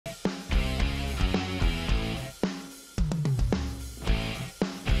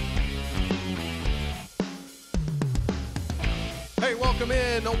welcome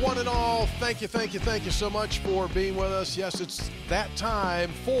in, one and all. Thank you so much for being with us. Yes, it's that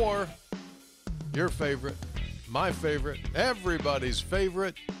time for your favorite, my favorite, everybody's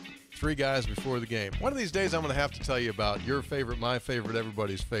favorite, three guys before the game. One of these days I'm going to have to tell you about your favorite, my favorite,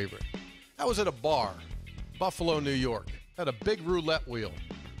 everybody's favorite. I was at a bar, Buffalo, New York. Had a big roulette wheel.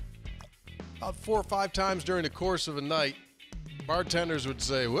 About 4 or 5 times during the course of a night, bartenders would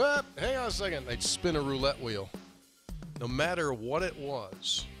say, "Whoop, hang on a second." They'd spin a roulette wheel. No matter what it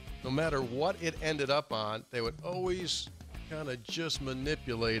was, no matter what it ended up on, they would always kind of just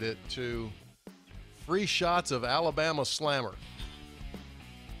manipulate it to free shots of Alabama Slammer.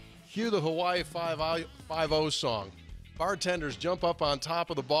 Cue the Hawaii 5-0 song. Bartenders jump up on top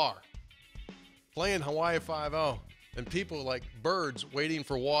of the bar, playing Hawaii 5-0, and people like birds waiting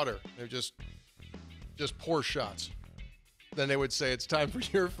for water. They're just pour shots. Then they would say, "It's time for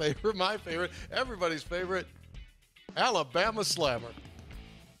your favorite, my favorite, everybody's favorite, Alabama Slammer."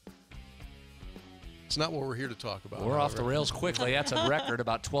 It's not what we're here to talk about. We're off the rails quickly. That's a record,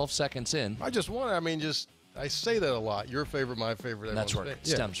 about 12 seconds in. I say that a lot. Your favorite, my favorite. That's where it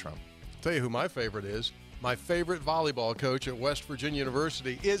stems from. I'll tell you who my favorite is. My favorite volleyball coach at West Virginia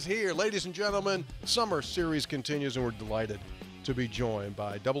University is here. Ladies and gentlemen, summer series continues, and we're delighted to be joined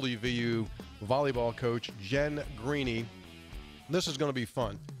by WVU volleyball coach Jen Greeny. This is going to be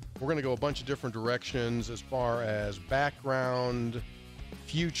fun. We're going to go a bunch of different directions as far as background,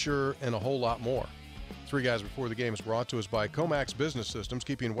 future, and a whole lot more. Three Guys Before the Game is brought to us by Comax Business Systems,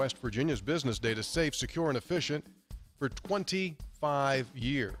 keeping West Virginia's business data safe, secure, and efficient for 25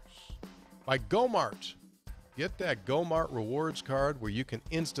 years. By GoMart. Get that GoMart rewards card where you can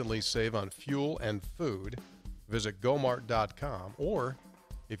instantly save on fuel and food. Visit gomart.com, or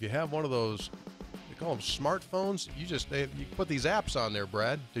if you have one of those, they call them smartphones, you put these apps on there,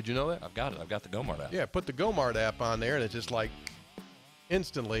 Brad. Did you know that? I've got it. I've got the GoMart app. Yeah, put the GoMart app on there, and it's just like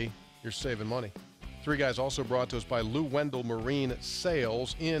instantly you're saving money. Three Guys also brought to us by Lou Wendell Marine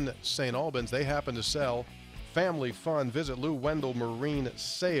Sales in St. Albans. They happen to sell family fun. Visit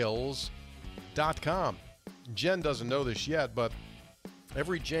LouWendellMarineSales.com. Jen doesn't know this yet, but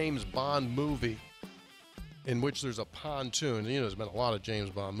every James Bond movie in which there's a pontoon, there's been a lot of James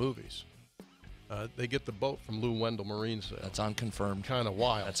Bond movies. They get the boat from Lou Wendell Marine Sales. That's unconfirmed. Kind of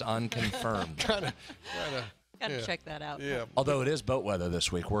wild. That's unconfirmed. Gotta check that out. Yeah. Although it is boat weather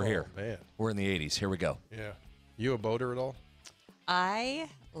this week. We're here. Man. We're in the 80s. Here we go. Yeah. You a boater at all? I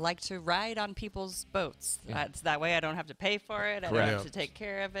like to ride on people's boats. Yeah. That way I don't have to pay for it. I don't Correct. have to take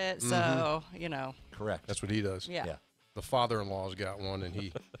care of it. So, Correct. That's what he does. Yeah. The father-in-law's got one, and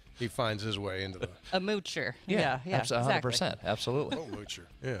he finds his way into the A moocher. Yeah, exactly. 100%. Absolutely. boat moocher.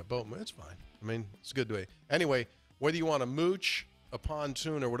 Yeah, it's fine. I mean, it's a good way. Anyway, whether you want to mooch a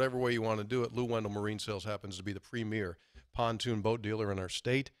pontoon or whatever way you want to do it, Lou Wendell Marine Sales happens to be the premier pontoon boat dealer in our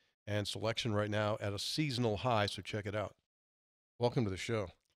state, and selection right now at a seasonal high, so check it out. Welcome to the show.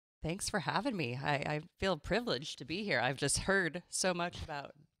 Thanks for having me. I feel privileged to be here. I've just heard so much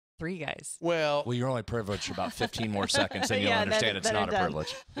about Three Guys. Well, Well, you're only privileged about 15 more seconds, and you'll understand it's not a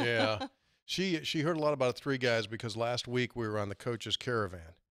privilege. yeah. She heard a lot about Three Guys because last week we were on the coach's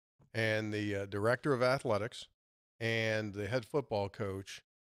caravan, and the director of athletics and the head football coach.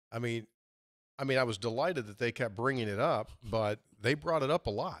 I mean, I was delighted that they kept bringing it up, but they brought it up a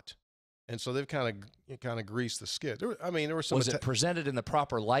lot, and so they've kind of greased the skid. There were some. Was it presented in the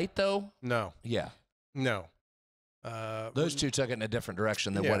proper light, though? No, Yeah. no. Those two took it in a different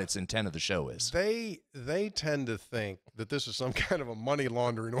direction than what its intent of the show is. They tend to think that this is some kind of a money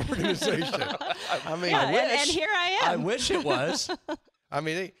laundering organization. I mean, Yeah, and here I I am. wish it was. I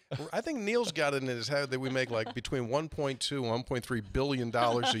think Neil's got it in his head that we make like between $1.2 and $1.3 billion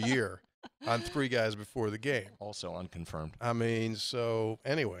a year on Three Guys Before the Game. Also unconfirmed. So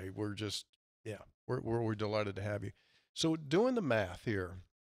anyway, we're delighted to have you. So doing the math here,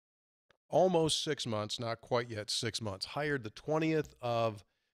 almost 6 months, not quite yet 6 months, hired the 20th of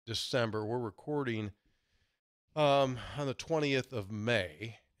December. We're recording on the 20th of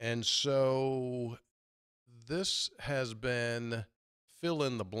May. And so this has been, fill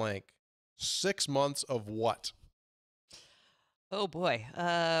in the blank, 6 months of what? Oh, boy.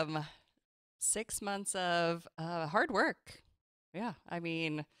 6 months of hard work. Yeah.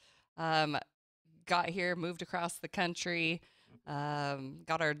 Got here, moved across the country,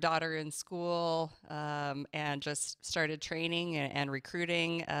 got our daughter in school, and just started training and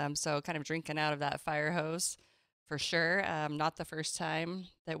recruiting. So kind of drinking out of that fire hose for sure. Not the first time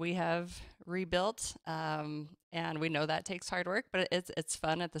that we have rebuilt. And we know that takes hard work, but it's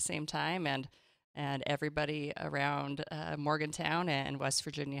fun at the same time. And everybody around Morgantown and West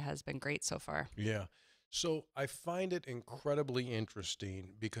Virginia has been great so far. Yeah. So I find it incredibly interesting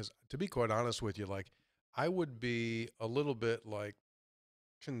because, to be quite honest with you, like I would be a little bit like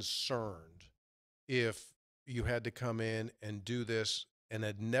concerned if you had to come in and do this and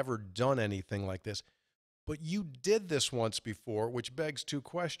had never done anything like this. But you did this once before, which begs two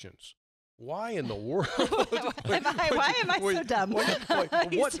questions. Why in the world? Why am I so dumb?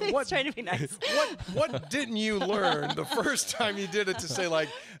 He's trying to be nice. What didn't you learn the first time you did it to say, like,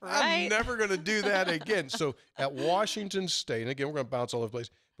 I'm never going to do that again? So at Washington State, and again, we're going to bounce all over the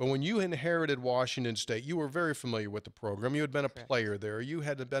place, but when you inherited Washington State, you were very familiar with the program. You had been a player there. You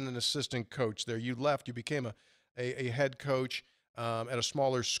had been an assistant coach there. You left. You became a head coach at a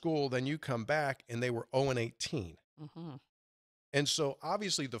smaller school. Then you come back, and they were 0-18. Mm-hmm. And so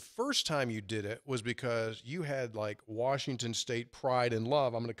obviously the first time you did it was because you had like Washington State pride and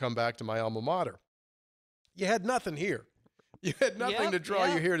love. I'm going to come back to my alma mater. You had nothing here. You had nothing to draw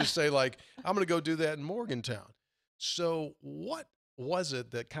you here to say, like, I'm going to go do that in Morgantown. So what was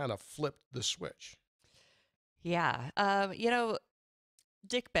it that kind of flipped the switch? Yeah.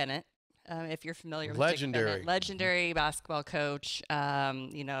 Dick Bennett, if you're familiar with legendary. Dick Bennett, legendary basketball coach,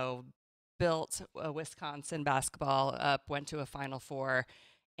 built Wisconsin basketball up, went to a Final Four,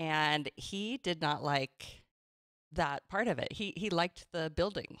 and he did not like that part of it. He liked the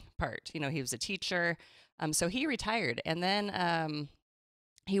building part. He was a teacher, so he retired, and then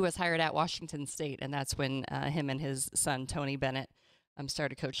he was hired at Washington State, and that's when him and his son Tony Bennett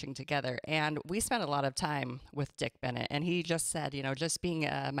started coaching together. And we spent a lot of time with Dick Bennett, and he just said, just being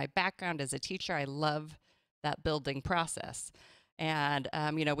my background as a teacher, I love that building process. And,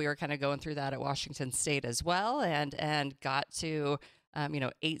 we were kind of going through that at Washington State as well, and got to,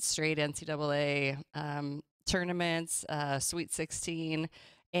 8 straight NCAA tournaments, Sweet 16.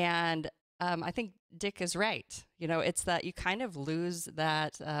 And I think Dick is right. It's that you kind of lose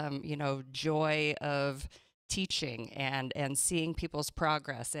that, joy of teaching and seeing people's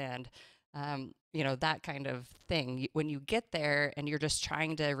progress and, that kind of thing. When you get there and you're just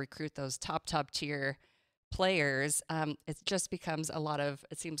trying to recruit those top tier players, it just becomes a lot of,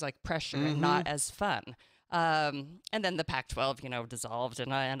 it seems like pressure and not as fun. And then the Pac-12, dissolved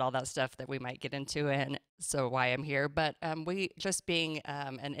and all that stuff that we might get into, and so why I'm here. But we just being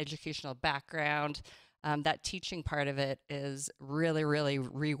an educational background, that teaching part of it is really, really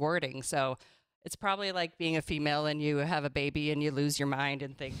rewarding. So it's probably like being a female and you have a baby and you lose your mind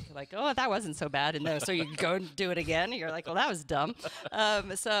and think like, oh, that wasn't so bad. And so you go and do it again. And you're like, well, that was dumb.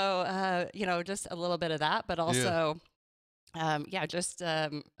 Just a little bit of that, but also,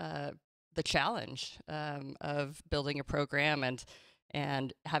 the challenge of building a program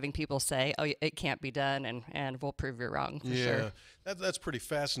and having people say, oh, it can't be done, and we'll prove you wrong for sure. That's pretty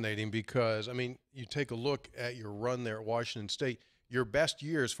fascinating because, I mean, you take a look at your run there at Washington State, your best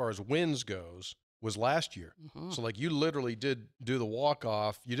year as far as wins goes was last year. Mm-hmm. So, like, you literally did do the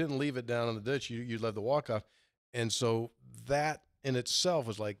walk-off. You didn't leave it down in the ditch. You led the walk-off. And so that in itself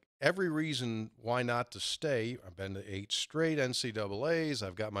was like every reason why not to stay. I've been to 8 straight NCAAs.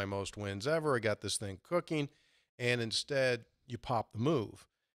 I've got my most wins ever. I got this thing cooking. And instead, you pop the move.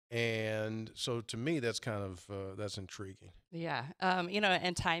 And so to me, that's kind of, that's intriguing. Yeah.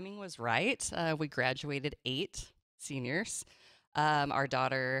 And timing was right. We graduated 8 seniors. Our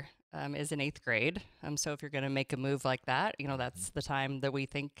daughter is in 8th grade. So if you're going to make a move like that, that's the time that we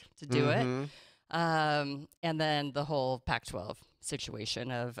think to do it. And then the whole Pac-12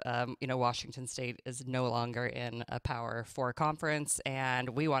 situation of, Washington State is no longer in a Power 4 conference,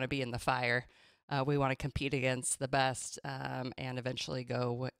 and we want to be in the fire. We want to compete against the best and eventually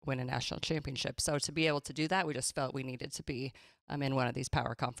go win a national championship. So to be able to do that, we just felt we needed to be in one of these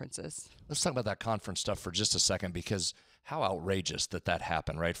power conferences. Let's talk about that conference stuff for just a second, because how outrageous that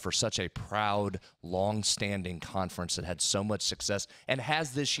happened, right? For such a proud, long-standing conference that had so much success and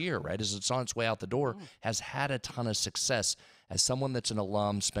has this year, right, as it's on its way out the door, has had a ton of success. As someone that's an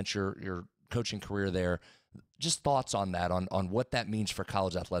alum, spent your coaching career there, just thoughts on that, on what that means for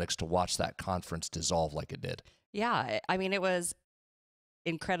college athletics to watch that conference dissolve like it did. Yeah, I mean, it was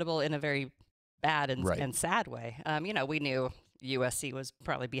incredible in a very bad and sad way. We knew USC was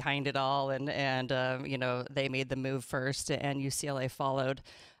probably behind it all, and they made the move first, and UCLA followed.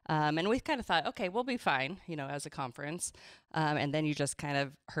 And we kind of thought, okay, we'll be fine, as a conference. And then you just kind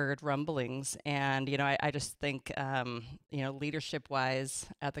of heard rumblings. And, I just think, leadership wise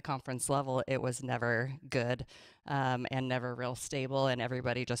at the conference level, it was never good and never real stable. And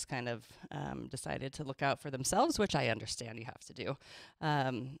everybody just kind of decided to look out for themselves, which I understand you have to do.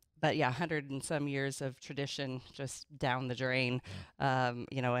 But yeah, 100 and some years of tradition just down the drain,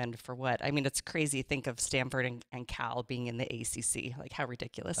 and for what? I mean, it's crazy. Think of Stanford and Cal being in the ACC. Like, how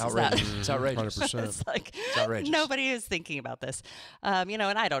ridiculous is that? It's outrageous. 100%. It's like, It's outrageous. nobody is thinking about this. And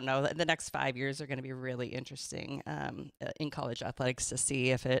I don't know. The next 5 years are going to be really interesting in college athletics to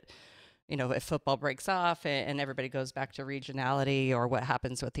see if if football breaks off and everybody goes back to regionality or what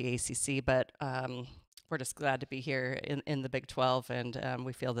happens with the ACC. But we're just glad to be here in the Big 12, and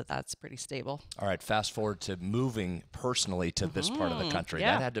we feel that that's pretty stable. All right, fast forward to moving personally to this part of the country.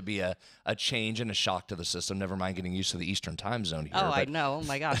 Yeah. That had to be a change and a shock to the system, never mind getting used to the Eastern time zone here. Oh, but I know. Oh,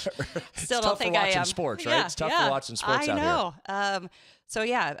 my gosh. it's Still tough don't think for I watching am. sports, right? Yeah, It's tough yeah. for watching sports out here. I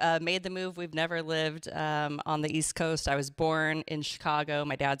know. Made the move. We've never lived on the East Coast. I was born in Chicago.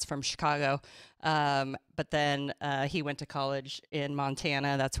 My dad's from Chicago. But then he went to college in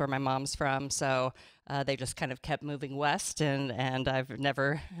Montana. That's where my mom's from. So they just kind of kept moving west, and I've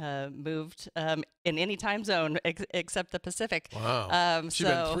never moved in any time zone except the Pacific. Wow.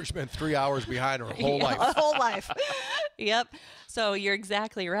 She's been 3 hours behind her whole life. Whole life. Yep. So you're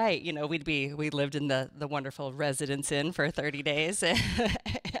exactly right. We lived in the wonderful Residence Inn for 30 days,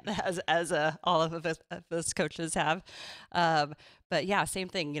 as all of us coaches have. But yeah, same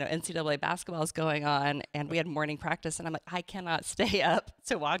thing. NCAA basketball is going on, and we had morning practice, and I'm like, I cannot stay up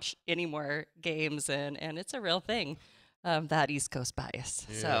to watch any more games, and it's a real thing. That East Coast bias.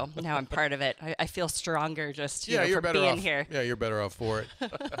 Yeah. So now I'm part of it. I feel stronger just You're for better being off here. Yeah, you're better off for it.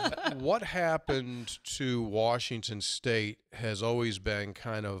 What happened to Washington State has always been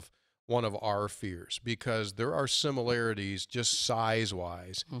kind of one of our fears, because there are similarities just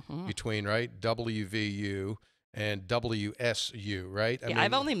size-wise between, right, WVU and WSU, right?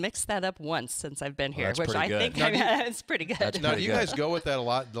 I've only mixed that up once since I've been here, that's which pretty I good. think Now, it's pretty good. Now, do pretty you good. guys go with that a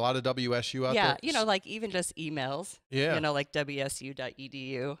lot? A lot of WSU out there? Yeah, like even just emails. Yeah. Like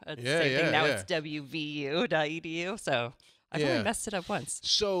wsu.edu. It's the Yeah, same yeah, thing. Now yeah. it's wvu.edu. So I've only messed it up once.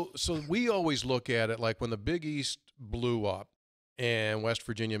 So we always look at it like when the Big East blew up and West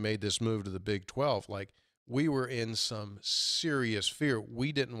Virginia made this move to the Big 12, like we were in some serious fear.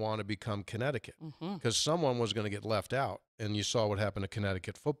 We didn't want to become Connecticut because someone was going to get left out. And you saw what happened to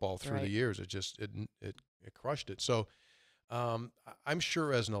Connecticut football through the years. It just it crushed it. So I'm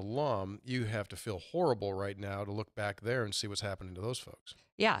sure as an alum, you have to feel horrible right now to look back there and see what's happening to those folks.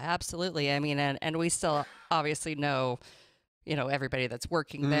 Yeah, absolutely. I mean, and we still obviously know, everybody that's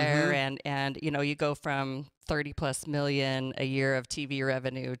working there, and you go from 30+ million a year of TV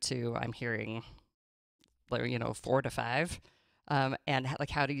revenue to, I'm hearing, 4 to 5. And like,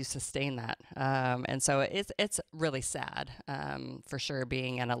 how do you sustain that? And so it's really sad, for sure,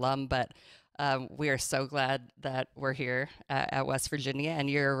 being an alum, but we are so glad that we're here at West Virginia, and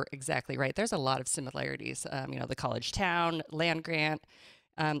you're exactly right. There's a lot of similarities. The college town, land grant,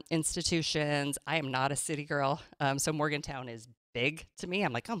 institutions. I am not a city girl, so Morgantown is big to me.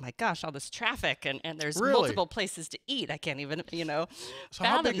 I'm like, oh my gosh, all this traffic, and there's multiple places to eat. I can't even, So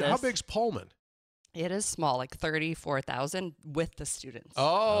how fathom big's Pullman? It is small, like 34,000 with the students.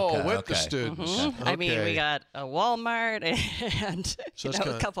 Oh, Okay, with the students. Mhm. I mean, we got a Walmart and So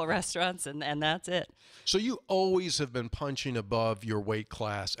a couple restaurants, and that's it. So you always have been punching above your weight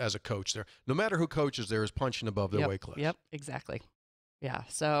class as a coach there. No matter who coaches there is punching above their weight class. Yep, exactly. Yeah,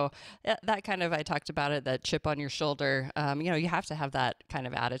 so that kind of, I talked about it, that chip on your shoulder. You have to have that kind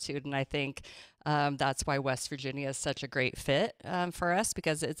of attitude, and I think that's why West Virginia is such a great fit for us,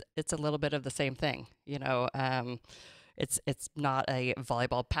 because it's a little bit of the same thing. It's not a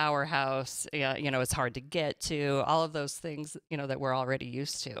volleyball powerhouse. It's hard to get to. All of those things, that we're already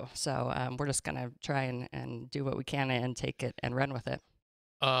used to. So we're just gonna try and do what we can and take it and run with it.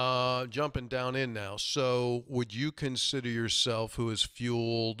 Jumping down in now. So would you consider yourself who is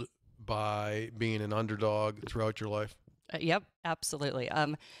fueled by being an underdog throughout your life? Yep, absolutely.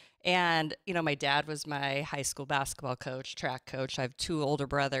 And my dad was my high school basketball coach, track coach. I have 2 older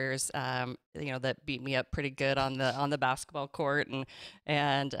brothers, that beat me up pretty good on the basketball court,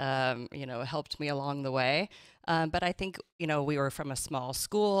 and helped me along the way. But I think, we were from a small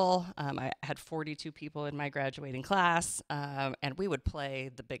school. I had 42 people in my graduating class, and we would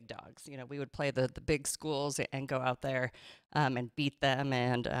play the big dogs. We would play the big schools and go out there and beat them.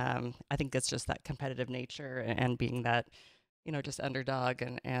 And I think it's just that competitive nature and being that, just underdog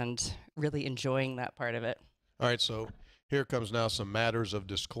and really enjoying that part of it. All right, so here comes now some matters of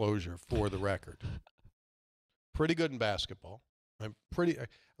disclosure for the record. pretty good in basketball. I'm pretty.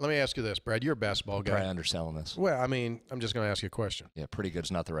 Let me ask you this, Brad. You're a basketball guy. Probably underselling this. Well, I mean, I'm just going to ask you a question. Yeah, pretty good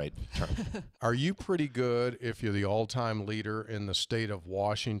is not the right term. Are you pretty good if you're the all-time leader in the state of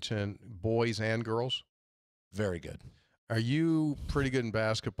Washington, boys and girls? Very good. Are you pretty good in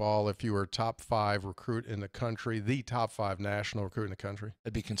basketball if you were top 5 recruit in the country, the top 5 national recruit in the country?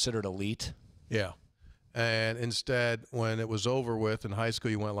 It'd be considered elite. Yeah. And instead, when it was over with in high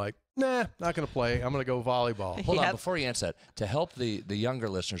school, you went like, nah, not going to play. I'm going to go volleyball. Hold on, before you answer that, to help the younger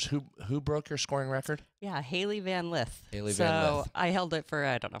listeners, who broke your scoring record? Yeah, Haley Van Lith. Haley Van Lith. So I held it for,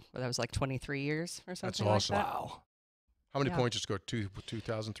 I don't know, that was like 23 years or something. That's awesome. Like that. Wow. How many points you scored?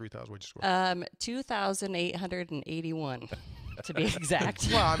 2,000, 3,000? What'd you score? 2,881 to be exact.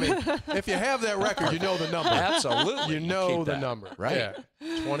 Well, I mean, if you have that record, you know the number. Absolutely. You know Keep the that. number. Right. Yeah.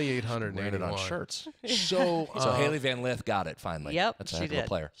 Wearing 2,881. it on shirts. So, So Haley Van Lith got it finally. Yep, That's a she heck of did. a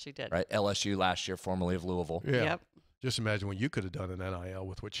player. She did. Right? LSU last year, formerly of Louisville. yeah. Yep. Just imagine what you could have done in NIL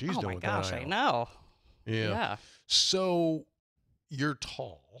with what she's Oh doing my gosh, with I NIL. know. Yeah. Yeah. So you're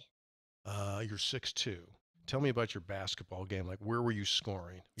tall. You're 6'2". Tell me about your basketball game. Like, where were you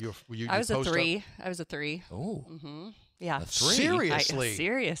scoring? I was a post up? 3. I was a 3. Oh. Mm-hmm. Yeah. A 3? Seriously?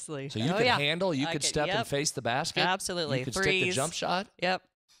 Seriously. So you Oh, could yeah. handle, you I could could- step and yep. face the basket? Absolutely. You could stick the Threes. jump shot? Yep.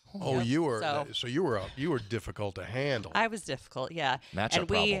 Oh, Yep. you were So- you were difficult to handle. I was difficult, yeah.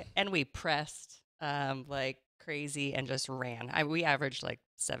 Matchup And we pressed like crazy and just ran. We averaged like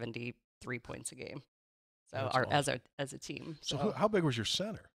 73 points a game. So That's as a team. so how big was your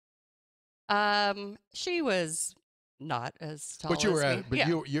center? She was not as tall But you were as me. at, but yeah.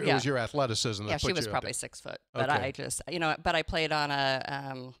 you yeah. it was your athleticism. Yeah, that she put was you up probably there. 6 foot. But Okay. I just, but I played on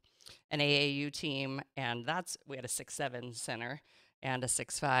an AAU team, and we had a 6'7" center and a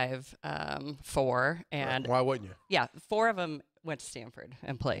 6'5" 4, and Why wouldn't you? yeah, 4 of them went to Stanford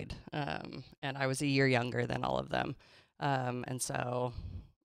and played, and I was a year younger than all of them, and so.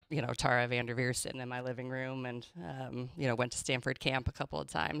 Tara Vanderveer sitting in my living room and, went to Stanford camp a couple of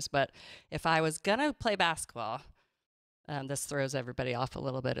times. But if I was going to play basketball, this throws everybody off a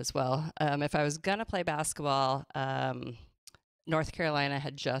little bit as well. If I was going to play basketball, North Carolina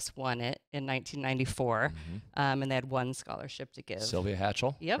had just won it in 1994, and they had one scholarship to give. Sylvia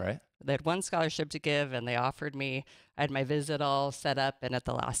Hatchell, Yep. right? They had one scholarship to give, and they offered me. I had my visit all set up, and at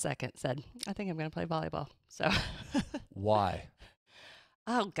the last second said, I think I'm going to play volleyball. So Why?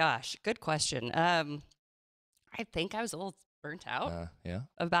 Oh gosh, good question. I think I was a little burnt out Yeah.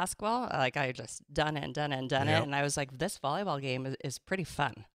 of basketball. Like I had just done it, Yep. and I was like, this volleyball game is pretty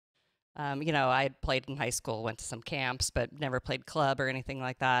fun. I had played in high school, went to some camps, but never played club or anything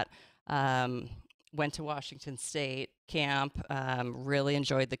like that. Went to Washington State camp, really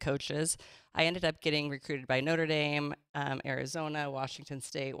enjoyed the coaches. I ended up getting recruited by Notre Dame, Arizona, Washington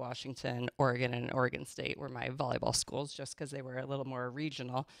State, Washington, Oregon, and Oregon State were my volleyball schools just because they were a little more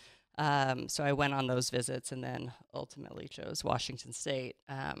regional. So I went on those visits and then ultimately chose Washington State,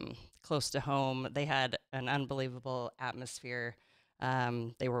 close to home. They had an unbelievable atmosphere.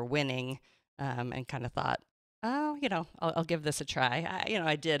 They were winning and kind of thought, oh, I'll give this a try.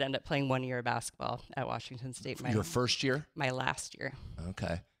 I did end up playing 1 year of basketball at Washington State. Your first year? My last year.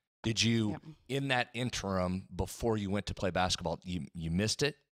 Okay. Did you, in that interim, before you went to play basketball, you missed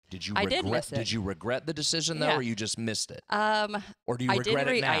it? Did you I regret? did miss it. Did you regret the decision though, Yeah. or you just missed it? Or do you I regret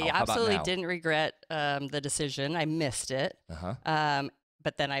it now? I How about absolutely now? didn't regret the decision. I missed it. Uh-huh.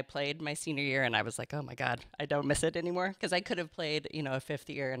 But then I played my senior year, and I was like, oh my God, I don't miss it anymore, because I could have played, a 5th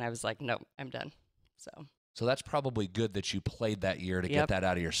year, and I was like, no, I'm done. So that's probably good that you played that year to get Yep. that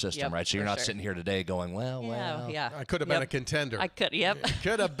out of your system, Yep, right? So you're for not sure. sitting here today going, well. Yeah. I could have been a contender. I could, yep.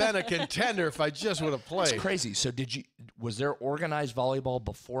 Could have been a contender if I just would have played. It's crazy. So was there organized volleyball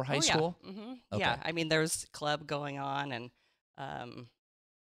before high school? Mm-hmm. Okay. Yeah, I mean, there was club going on, and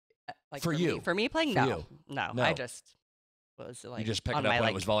For you? for me playing, For no, you? no, No. I just was like You just picked on it up my, when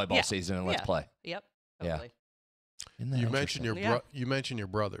it was volleyball yeah, season and let's yeah. play. Yep, Yeah. totally. Isn't that You mentioned interesting? you mentioned your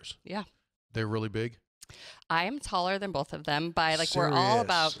brothers. Yeah. They're really big. I am taller than both of them by we're all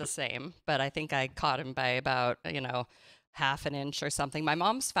about Serious? the same, but I think I caught him by about half an inch or something. My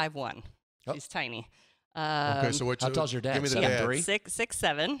mom's 5'1". Oh. She's tiny. Okay, so what's How tall's your dad? Give me the 7'3"? dad.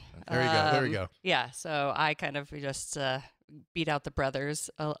 6'7". There you go. There you go. Yeah, so I kind of just beat out the brothers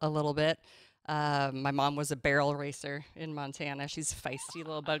a little bit. My mom was a barrel racer in Montana. She's a feisty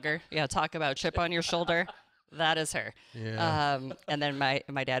little bugger. Yeah, talk about chip on your shoulder. That is her. Yeah. And then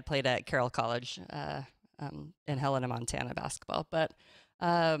my dad played at Carroll College in Helena, Montana basketball. But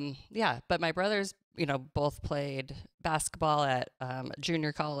but my brothers, both played basketball at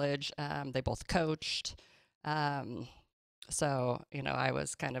junior college. They both coached. So, I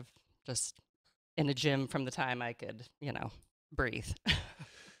was kind of just in a gym from the time I could, breathe.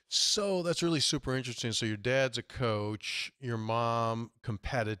 So that's really super interesting. So your dad's a coach, your mom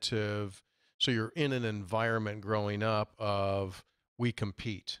competitive. So you're in an environment growing up of we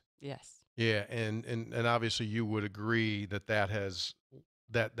compete. Yes. Yeah, and obviously you would agree that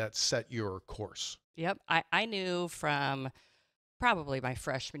that set your course. Yep. I knew from probably my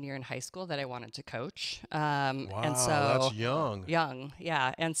freshman year in high school that I wanted to coach. And Wow, so that's young. young.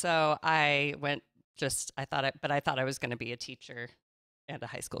 Yeah. And so I went I thought I was going to be a teacher and a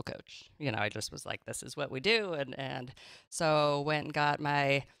high school coach. I just was like, this is what we do. And so went and got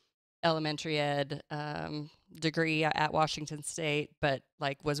my elementary ed degree at Washington State, but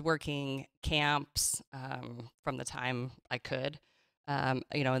like was working camps from the time I could, and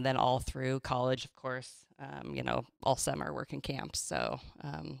then all through college, of course, all summer working camps. So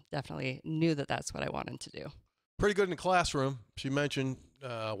definitely knew that that's what I wanted to do. Pretty good in the classroom. She mentioned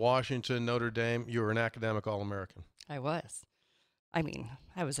Washington, Notre Dame. You were an academic All-American. I was. I mean,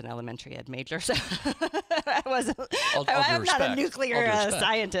 I was an elementary ed major, so I wasn't. I'm not a nuclear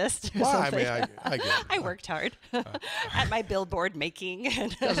scientist. Well, I mean, I get it. I worked hard at my billboard making.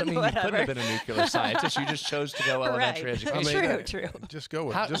 And doesn't mean whatever. you couldn't have been a nuclear scientist. You just chose to go elementary right. education. True. Just go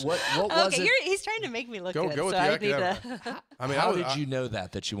with it. What was okay, it? he's trying to make me look Go good. with so the I need academic. to. I mean, how did you know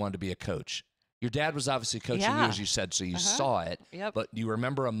that you wanted to be a coach? Your dad was obviously coaching you, as you said, so you saw it. Yep. But do you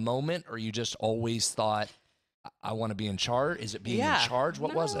remember a moment, or you just always thought, I want to be in charge? Is it being in charge?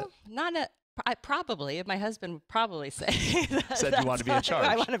 What was it? Probably. My husband would probably say said you want to be in charge.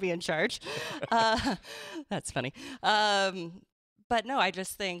 I want to be in charge. That's funny. But no, I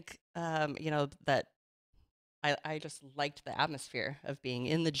just think, that I just liked the atmosphere of being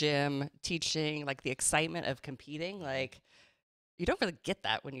in the gym, teaching, like the excitement of competing. Like, you don't really get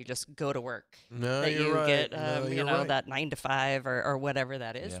that when you just go to work. No, that you're you right. get, Right. that 9 to 5 or whatever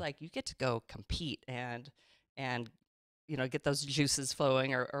that is. Yeah. Like, you get to go compete and get those juices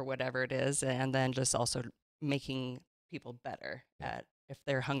flowing or whatever it is, and then just also making people better at if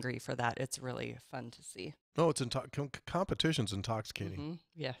they're hungry for that. It's really fun to see. No, it's competition's intoxicating. Mm-hmm.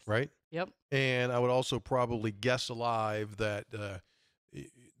 Yes. Right? Yep. And I would also probably guess alive that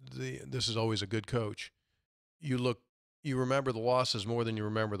this is always a good coach. You remember the losses more than you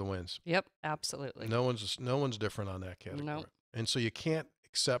remember the wins. Yep. Absolutely. No one's different on that category. Nope. And so you can't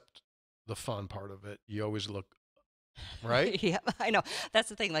accept the fun part of it. You always look right. Yeah, I know. That's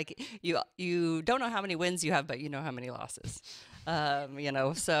the thing. Like you don't know how many wins you have, but you know how many losses.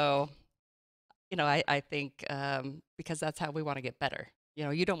 So I think because that's how we want to get better.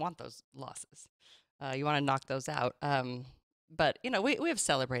 You don't want those losses. You want to knock those out. But we have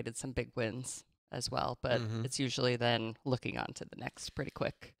celebrated some big wins as well, but it's usually then looking on to the next pretty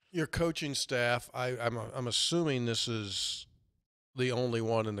quick. Your coaching staff, I'm assuming this is the only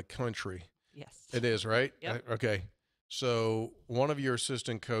one in the country. Yes. It is, right? Yep. Okay. So one of your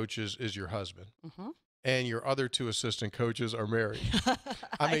assistant coaches is your husband, and your other two assistant coaches are married.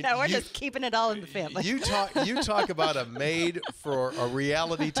 I mean, we're just keeping it all in the family. You talk about a made for a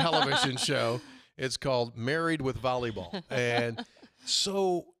reality television show. It's called Married with Volleyball. And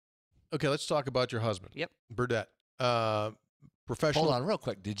so, okay, let's talk about your husband. Yep. Burdette. Professional. Hold on real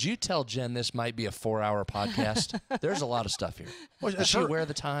quick. Did you tell Jen this might be a 4-hour podcast? There's a lot of stuff here. Does she aware of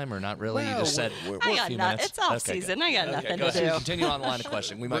the time or not really? Well, you just said I got a few nothing. minutes. It's off Okay, season. good. I got nothing to do. Continue on the line of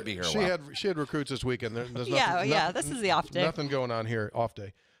questioning. We might be here a while. She had recruits this weekend. There's nothing, This is the off day. Nothing going on here. Off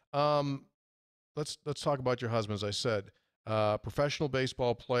day. Let's talk about your husband. As I said, professional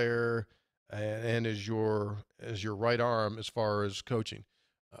baseball player, and is your right arm as far as coaching.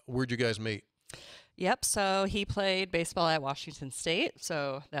 Where'd you guys meet? Yep. So he played baseball at Washington State.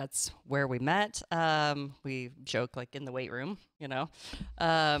 So that's where we met. We joke like in the weight room,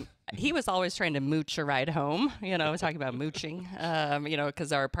 He was always trying to mooch a ride home, talking about mooching,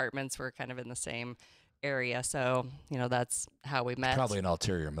 because our apartments were kind of in the same area. So, that's how we met. Probably an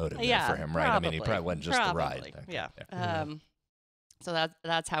ulterior motive there for him, right? Probably, I mean, he probably wasn't just the ride. Okay. Yeah. So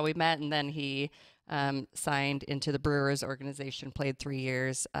that's how we met. And then he signed into the Brewers organization, played 3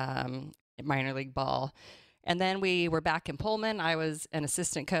 years minor league ball. And then we were back in Pullman. I was an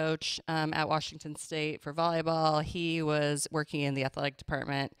assistant coach at Washington State for volleyball. He was working in the athletic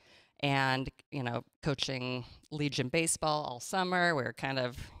department and, coaching Legion baseball all summer. We were kind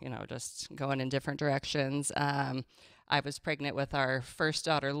of, just going in different directions. I was pregnant with our first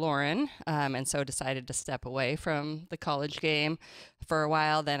daughter, Lauren, and so decided to step away from the college game for a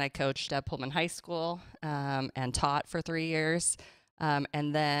while. Then I coached at Pullman High School and taught for 3 years.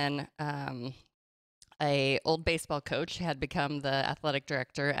 And then a old baseball coach had become the athletic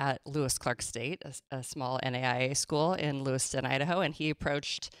director at Lewis Clark State, a small NAIA school in Lewiston, Idaho, and he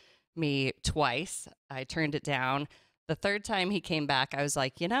approached me twice. I turned it down. The third time he came back, I was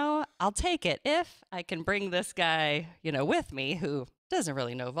like, I'll take it if I can bring this guy, with me who doesn't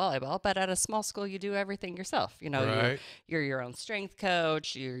really know volleyball, but at a small school, you do everything yourself. Right. You're your own strength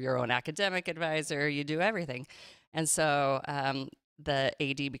coach, you're your own academic advisor, you do everything. And so the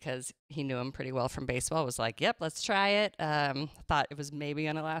AD, because he knew him pretty well from baseball, was like, yep, let's try it. Thought it was maybe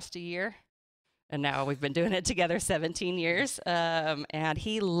going to last a year. And now we've been doing it together 17 years. And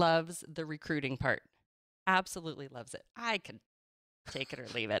he loves the recruiting part. Absolutely loves it. I could take it or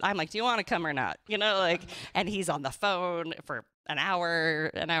leave it. I'm like, do you want to come or not? And he's on the phone for an hour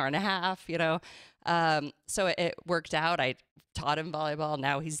and a half, So it worked out. I taught him volleyball.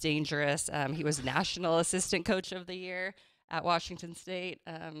 Now he's dangerous. He was National Assistant Coach of the Year at Washington State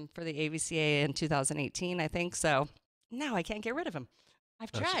for the AVCA in 2018, I think. So now I can't get rid of him.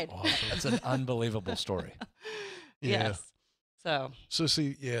 I've tried. Awesome. That's an unbelievable story. Yeah. Yes. So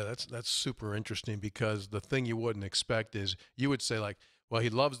see, yeah, that's super interesting, because the thing you wouldn't expect is you would say, like, well,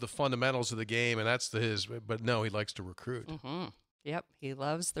 he loves the fundamentals of the game and that's his, but no, he likes to recruit. Mm-hmm. Yep. He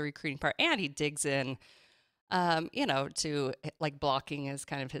loves the recruiting part, and he digs in, to like blocking is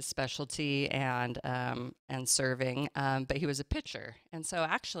kind of his specialty, and serving. But he was a pitcher. And so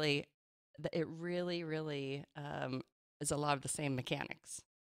actually it really, really is a lot of the same mechanics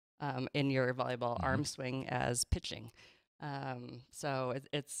in your volleyball arm swing as pitching. So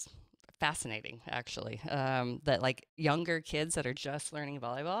it's fascinating, actually, that like younger kids that are just learning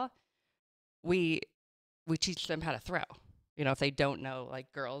volleyball, we teach them how to throw. If they don't know,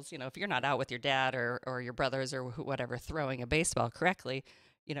 like girls, if you're not out with your dad or your brothers or whatever throwing a baseball correctly,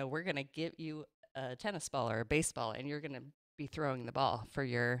 we're going to give you a tennis ball or a baseball, and you're going to be throwing the ball for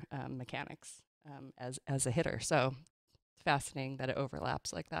your mechanics as a hitter. So it's fascinating that it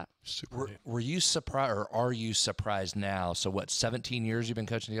overlaps like that. Super. Were you surprised, or are you surprised now? So what, 17 years you've been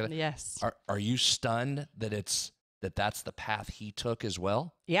coaching together? Yes. Are you stunned that that's the path he took as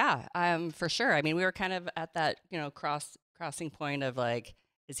well? Yeah, for sure. I mean, we were kind of at that, crossing point of like,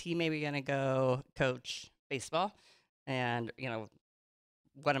 is he maybe going to go coach baseball? And,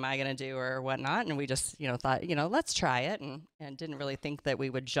 what am I going to do or whatnot? And we just, thought, let's try it, and didn't really think that we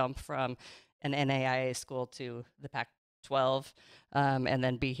would jump from an NAIA school to the Pac-12, and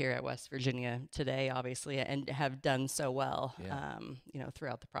then be here at West Virginia today, obviously, and have done so well,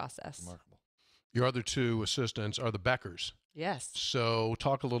 throughout the process. Remarkable. Your other two assistants are the Beckers. Yes. So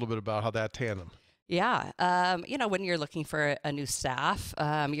talk a little bit about how that tandem. Yeah. When you're looking for a new staff,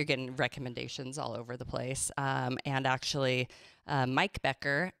 you're getting recommendations all over the place. And actually, Mike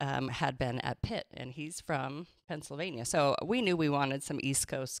Becker had been at Pitt, and he's from Pennsylvania. So we knew we wanted some East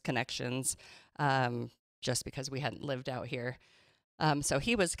Coast connections, just because we hadn't lived out here. So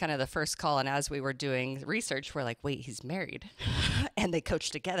he was kind of the first call. And as we were doing research, we're like, wait, he's married. And they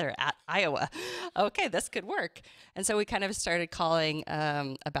coached together at Iowa. Okay, this could work. And so we kind of started calling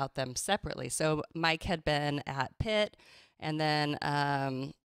about them separately. So Mike had been at Pitt, and then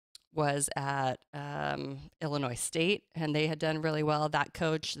was at Illinois State, and they had done really well. That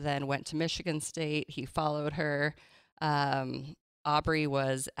coach then went to Michigan State. He followed her. Aubrey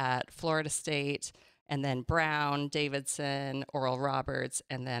was at Florida State, and then Brown, Davidson, Oral Roberts,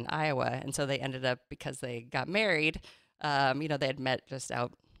 and then Iowa. And so they ended up, because they got married, they had met just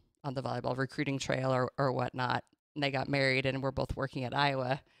out on the volleyball recruiting trail or whatnot, and they got married and were both working at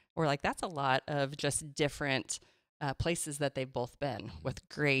Iowa. We're like, that's a lot of just different places that they've both been, with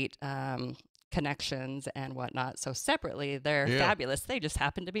great connections and whatnot. So separately, they're fabulous. They just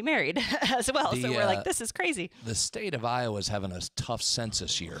happen to be married as well. So we're like, this is crazy. The state of Iowa is having a tough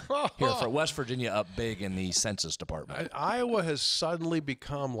census year. Here for West Virginia, up big in the census department. Iowa has suddenly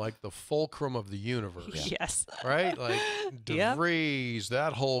become like the fulcrum of the universe. Yes. Right? Like DeVries,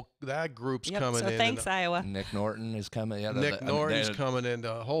 that group's coming in. So thanks, Iowa. Nick Norton is coming. Yeah, Nick Norton's coming in,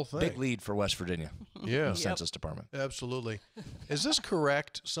 the whole thing. Big lead for West Virginia. Yeah. Census department. Absolutely. Is this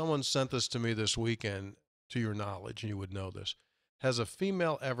correct? Someone sent this to me this weekend, to your knowledge, and you would know this. Has a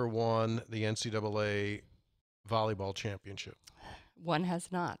female ever won the NCAA volleyball championship? One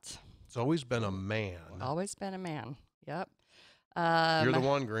has not. It's always been a man. Always been a man. Yep. You're the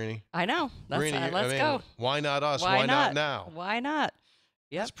one, Greeny. I know. Greeny, let's go. Why not us? Why not now? Why not?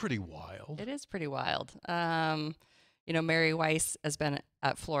 Yep. That's pretty wild. It is pretty wild. Mary Weiss has been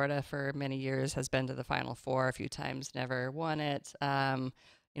at Florida for many years, has been to the Final Four a few times, never won it.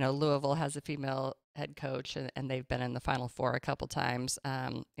 Louisville has a female head coach, and they've been in the Final Four a couple times.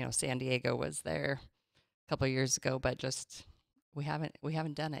 San Diego was there a couple of years ago, but just we haven't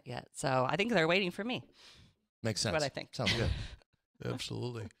done it yet. So I think they're waiting for me. Makes sense. That's what I think. Sounds good.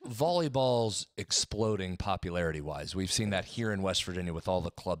 Absolutely. Volleyball's exploding popularity-wise. We've seen that here in West Virginia with all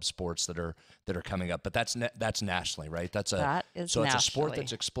the club sports that are coming up. But that's nationally, right? That is so it's a sport nationally.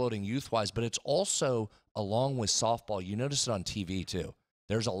 that's exploding youth-wise. But it's also, along with softball, you notice it on TV too.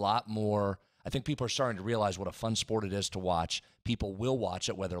 There's a lot more. I think people are starting to realize what a fun sport it is to watch. People will watch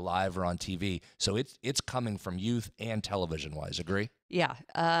it whether live or on TV. So it's coming from youth and television-wise. Agree? Yeah,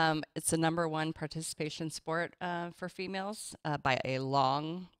 it's the number one participation sport for females by a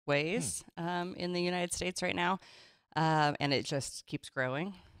long ways in the United States right now, and it just keeps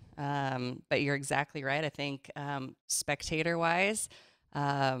growing. But you're exactly right. I think spectator-wise,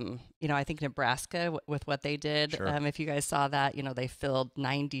 I think Nebraska with what they did. Sure. If you guys saw that, they filled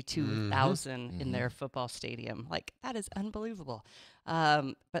 92,000 in their football stadium. Like that is unbelievable.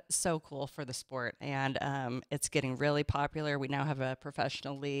 But so cool for the sport, and it's getting really popular. We now have a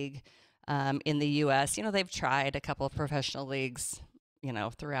professional league in the U.S. They've tried a couple of professional leagues,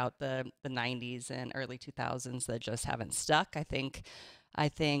 throughout the 90s and early 2000s that just haven't stuck. I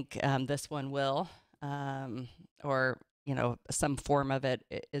think this one will, or some form of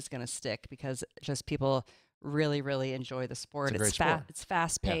it is going to stick because just people really, really enjoy the sport. It's a great sport. It's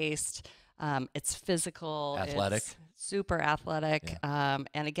fast paced. It's physical, athletic, it's super athletic, and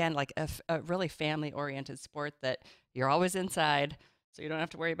again, like a really family-oriented sport that you're always inside, so you don't have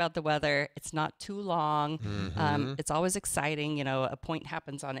to worry about the weather. It's not too long. It's always exciting. A point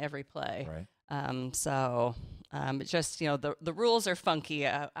happens on every play. Right. So it's just the rules are funky.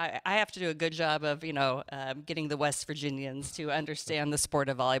 I have to do a good job of getting the West Virginians to understand the sport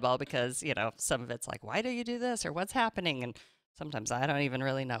of volleyball because some of it's like, why do you do this or what's happening, and sometimes I don't even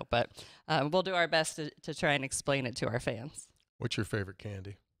really know, but we'll do our best to try and explain it to our fans. What's your favorite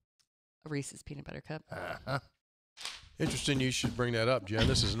candy? A Reese's Peanut Butter Cup. Interesting you should bring that up, Jen.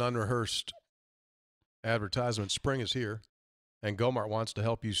 This is an unrehearsed advertisement. Spring is here, and Gomart wants to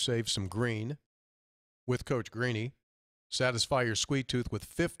help you save some green with Coach Greeny. Satisfy your sweet tooth with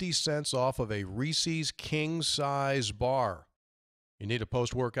 50 cents off of a Reese's King Size bar. You need a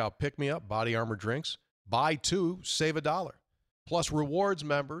post-workout pick-me-up, Body Armor drinks. Buy two, save $1. Plus, rewards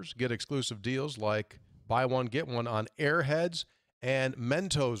members get exclusive deals like buy one, get one on Airheads and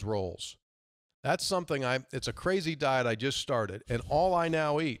Mentos rolls. That's something it's a crazy diet I just started, and all I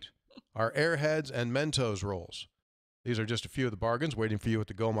now eat are Airheads and Mentos rolls. These are just a few of the bargains waiting for you at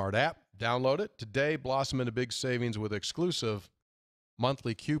the Gomart app. Download it today. Blossom into big savings with exclusive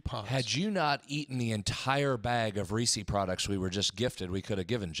monthly coupons. Had you not eaten the entire bag of Reese products we were just gifted, we could have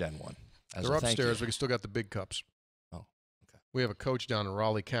given Jen one. They're upstairs. We still got the big cups. Oh, okay. We have a coach down in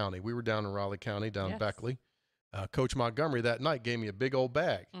Raleigh County. We were down in Raleigh County, down in Beckley. Coach Montgomery that night gave me a big old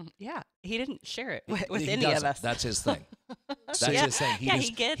bag. Yeah, he didn't share it with He any doesn't. of us. That's his thing. That's his thing.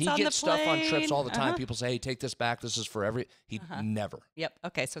 He gets on the stuff on trips plane. all the time. People say, hey, take this back. This is for every. He never. Yep.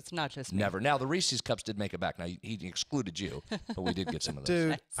 Okay, so it's not just me. Never. Now, the Reese's Cups did make it back. Now, he excluded you, but we did get some of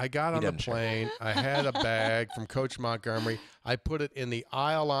those. Dude, I got on the plane. I had a bag from Coach Montgomery. I put it in the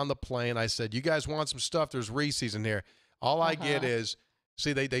aisle on the plane. I said, you guys want some stuff? There's Reese's in here. All I get is,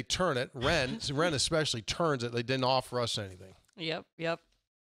 see, they turn it. Ren especially turns it. They didn't offer us anything. Yep.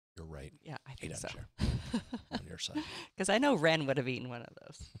 You're right. Yeah, I think so. On your side. Because I know Ren would have eaten one of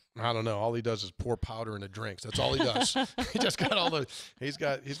those. I don't know. All he does is pour powder into drinks. That's all he does. He just got all the. He's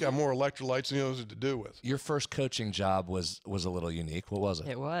got more electrolytes than he knows what to do with. Your first coaching job was a little unique. What was it?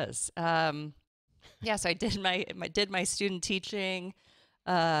 It was. So I did my student teaching.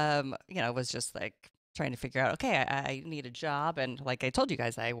 Was just like trying to figure out. Okay, I need a job, and like I told you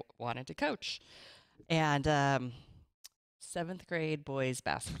guys, I wanted to coach, and 7th grade boys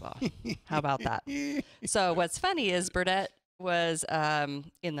basketball. How about that? So what's funny is Burdette was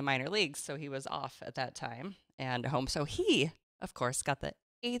in the minor leagues, so he was off at that time and home. So he, of course, got the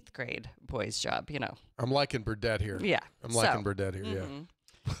 8th grade boys job. I'm liking Burdette here. Yeah, I'm liking Burdette here. Yeah.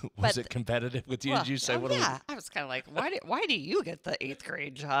 Was it competitive with you? Did you say what? Yeah, I was kind of like, why do you get the 8th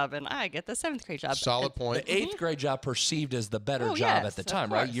grade job and I get the 7th grade job? Solid point. The 8th grade job perceived as the better job at the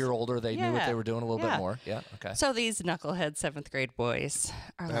time, right? Year older, they knew what they were doing a little bit more. Yeah, okay. So these knucklehead 7th grade boys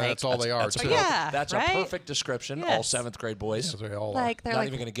are like, that's all they are. That's right? a perfect description. All 7th grade boys. Yeah, they all they're not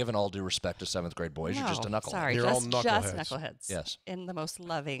even going to give an all due respect to 7th grade boys. No, You're just a knucklehead. Sorry, You're all knuckleheads. Just knuckleheads. Yes. In the most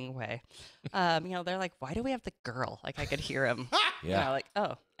loving way. They're like, why do we have the girl? Like I could hear them. Yeah. Like, oh,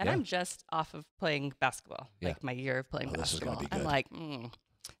 and I'm just off of playing basketball. Yeah. Like my year of playing basketball. This is gonna be I'm good. like,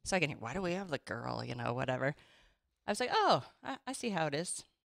 so I can hear, why do we have the girl? Whatever. I was like, oh, I see how it is.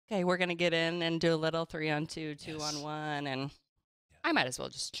 Okay, we're gonna get in and do a little 3-on-2, 2-on-1, and I might as well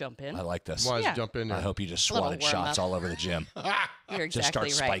just jump in. I like this. Why Yeah. jump in there? I hope you just Little swatted warm shots up. all over the gym. You're Just start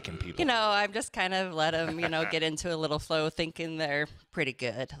exactly right. spiking people. You know, I'm just kind of let them, get into a little flow, thinking they're pretty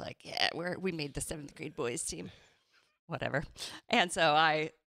good. Like, yeah, we made the 7th grade boys team, whatever. And so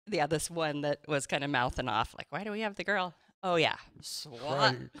this one that was kind of mouthing off, like, why do we have the girl? Oh yeah,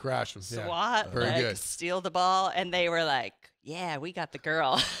 SWAT, Crash them. Yeah. SWAT, Very like, good. steal the ball, and they were like, yeah, we got the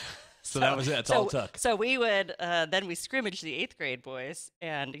girl. So that was it. That's all it took. So we would then we scrimmaged the 8th grade boys,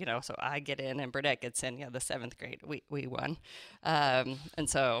 and so I get in and Burdette gets in. The 7th grade we won, and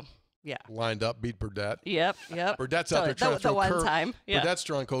so yeah. Lined up, beat Burdette. Yep. Burdette's out there trying to throw Burdette's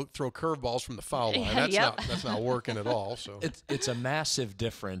trying to throw curveballs from the foul line. That's not working at all. So it's a massive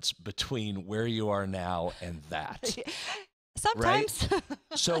difference between where you are now and that. Sometimes. Right?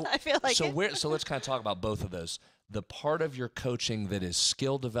 So I feel like so let's kind of talk about both of those. The part of your coaching that is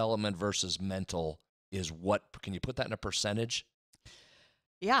skill development versus mental is what? Can you put that in a percentage?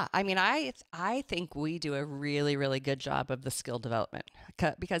 Yeah, I mean, I think we do a really, really good job of the skill development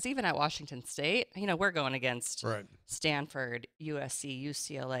because even at Washington State, we're going against Stanford, USC,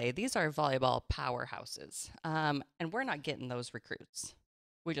 UCLA. These are volleyball powerhouses, and we're not getting those recruits.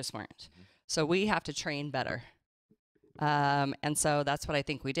 We just weren't. Mm-hmm. So we have to train better. And so that's what I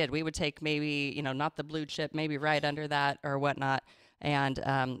think we did. We would take maybe, not the blue chip, maybe right under that or whatnot,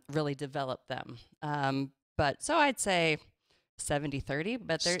 and really develop them. But so I'd say 70-30,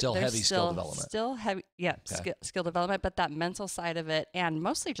 but they're heavy skill development. Still heavy, yeah, okay. skill development, but that mental side of it, and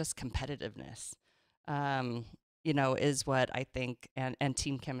mostly just competitiveness, is what I think, and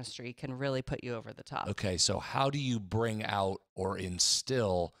team chemistry can really put you over the top. Okay, so how do you bring out or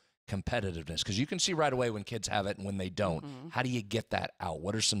instill competitiveness? Because you can see right away when kids have it and when they don't. Mm-hmm. How do you get that out?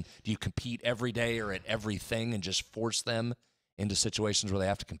 Do you compete every day or at everything and just force them into situations where they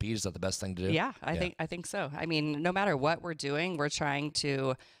have to compete? Is that the best thing to do? Yeah, I think so. I mean, no matter what we're doing, we're trying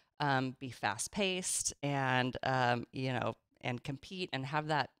to be fast paced and and compete and have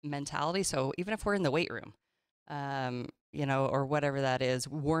that mentality. So even if we're in the weight room, or whatever that is,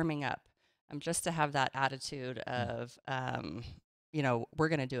 warming up, just to have that attitude of we're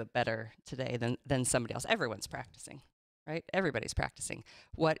going to do it better today than somebody else. Everyone's practicing, right? Everybody's practicing.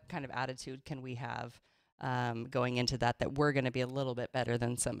 What kind of attitude can we have going into that we're going to be a little bit better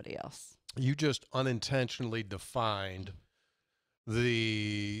than somebody else? You just unintentionally defined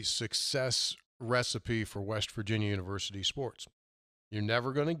the success recipe for West Virginia University sports. You're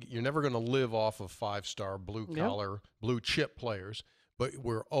never going to live off of 5-star blue collar, blue chip players. But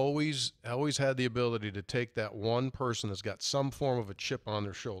we're always had the ability to take that one person that's got some form of a chip on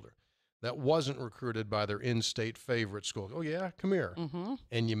their shoulder that wasn't recruited by their in-state favorite school. Oh, yeah, come here. Mm-hmm.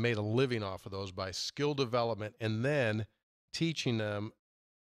 And you made a living off of those by skill development and then teaching them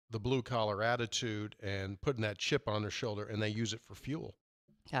the blue-collar attitude and putting that chip on their shoulder, and they use it for fuel.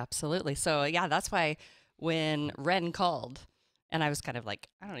 Absolutely. So, yeah, that's why when Ren called, and I was kind of like,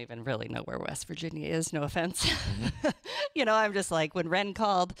 I don't even really know where West Virginia is, no offense. Mm-hmm. I'm just like, when Ren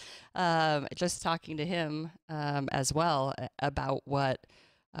called, just talking to him as well about what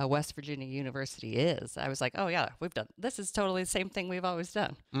West Virginia University is, I was like, oh, yeah, this is totally the same thing we've always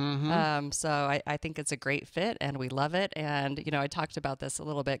done. Mm-hmm. So I think it's a great fit, and we love it. And, I talked about this a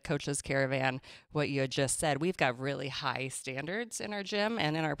little bit, Coach's Caravan, what you had just said. We've got really high standards in our gym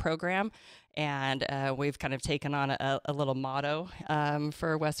and in our program. And we've kind of taken on a little motto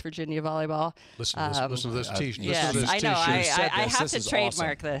for West Virginia volleyball. Listen to this T-shirt. Yes, I know. I have to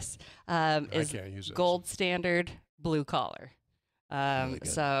trademark awesome. This. I can't use it. Gold standard, blue collar. Really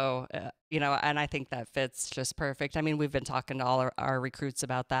so, and I think that fits just perfect. I mean, we've been talking to all our recruits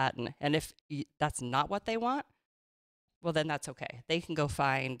about that. And if that's not what they want, well, then that's okay. They can go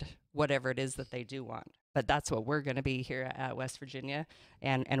find whatever it is that they do want. But that's what we're going to be here at West Virginia,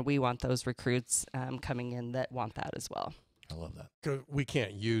 and we want those recruits coming in that want that as well. I love that. We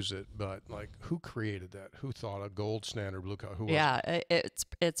can't use it, but who created that? Who thought a gold standard blue collar? Who was it?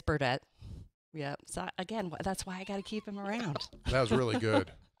 It's Burdette. Yeah. So again, that's why I got to keep him around. That was really good.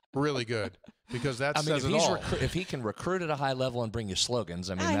 Really good, because that says it all. If he can recruit at a high level and bring you slogans,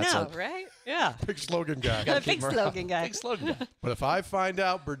 I know, right? Yeah. Big slogan guy. Big slogan guy. Big slogan guy. But if I find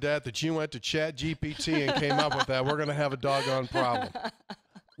out, Burdette, that you went to ChatGPT and came up with that, we're going to have a doggone problem.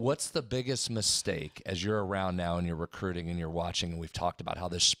 What's the biggest mistake as you're around now and you're recruiting and you're watching, and we've talked about how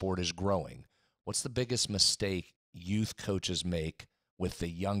this sport is growing? What's the biggest mistake youth coaches make with the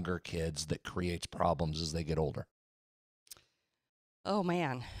younger kids that creates problems as they get older? Oh,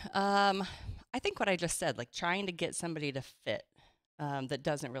 man. I think what I just said, trying to get somebody to fit that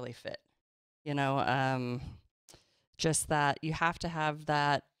doesn't really fit. Just that you have to have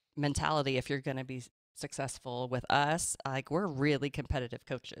that mentality if you're going to be successful with us, like we're really competitive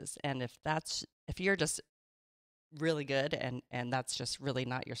coaches. And if you're just really good and that's just really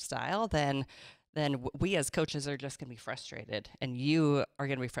not your style, then we as coaches are just going to be frustrated, and you are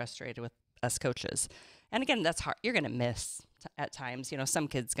going to be frustrated with us coaches. And again, that's hard. You're going to miss at times. Some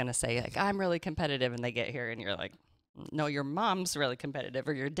kid's going to say like, I'm really competitive, and they get here and you're like, no, your mom's really competitive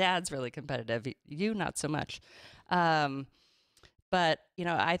or your dad's really competitive. You not so much. But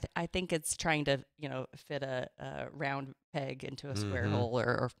I think it's trying to fit a round peg into a square hole,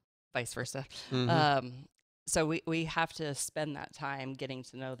 or vice versa. So we have to spend that time getting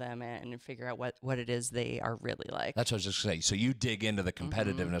to know them and figure out what it is they are really like. That's what I was just saying. So you dig into the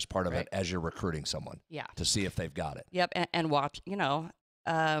competitiveness part of it as you're recruiting someone. Yeah. To see if they've got it. Yep. And watch.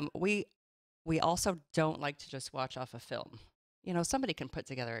 We also don't like to just watch off a film. Somebody can put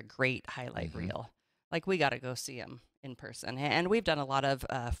together a great highlight reel. Like, we got to go see them in person. And we've done a lot of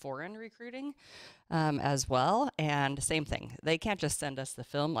foreign recruiting as well. And same thing. They can't just send us the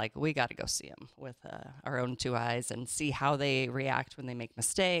film. Like, we got to go see them with our own two eyes and see how they react when they make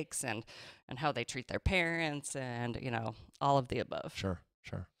mistakes, and how they treat their parents, and, all of the above. Sure.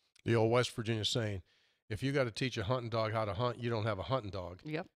 The old West Virginia saying, if you got to teach a hunting dog how to hunt, you don't have a hunting dog.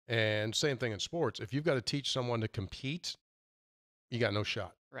 Yep. And same thing in sports. If you've got to teach someone to compete, you got no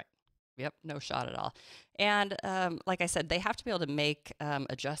shot. Right. Yep. No shot at all. And like I said, they have to be able to make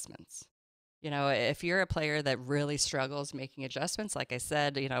adjustments. If you're a player that really struggles making adjustments, like I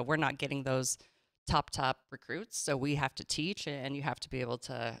said, we're not getting those top recruits. So we have to teach, and you have to be able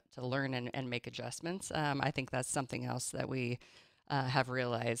to learn and make adjustments. I think that's something else that we have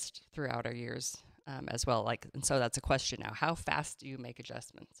realized throughout our years as well. And so that's a question now. How fast do you make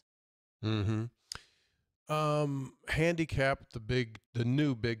adjustments? Handicap the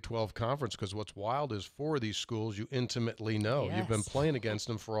new Big 12 conference, because what's wild is 4 of these schools you intimately know. Yes. You've been playing against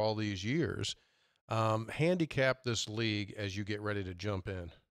them for all these years. Handicap this league as you get ready to jump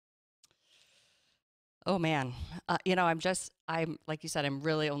in. Oh man, I'm like you said, I'm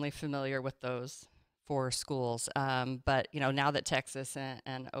really only familiar with those 4 schools. But now that Texas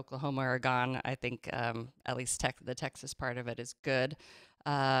and Oklahoma are gone, I think at least the Texas part of it is good.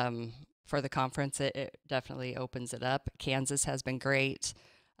 For the conference, it definitely opens it up. Kansas has been great.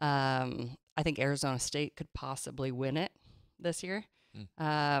 I think Arizona State could possibly win it this year.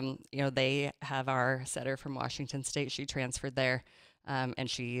 They have our setter from Washington State. She transferred there, and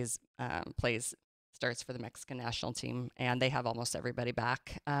she's starts for the Mexican national team, and they have almost everybody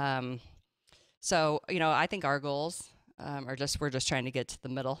back. So I think our goals we're just trying to get to the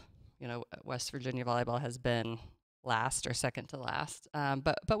middle. West Virginia volleyball has been last or second to last,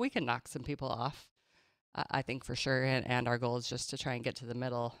 but we can knock some people off, I think, for sure. And our goal is just to try and get to the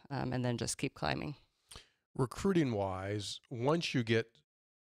middle, and then just keep climbing. Recruiting wise, once you get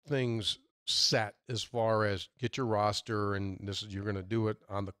things set as far as get your roster, and you're going to do it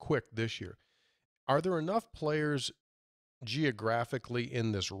on the quick this year, are there enough players geographically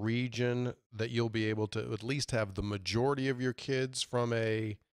in this region that you'll be able to at least have the majority of your kids from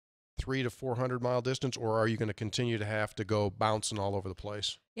a 300 to 400 mile distance, or are you going to continue to have to go bouncing all over the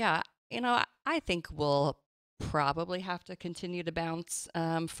place? Yeah, I think we'll probably have to continue to bounce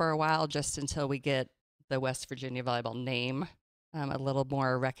for a while, just until we get the West Virginia volleyball name a little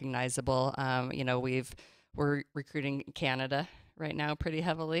more recognizable. We're recruiting Canada right now pretty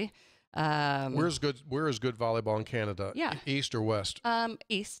heavily. Where is good volleyball in Canada? Yeah. East or west?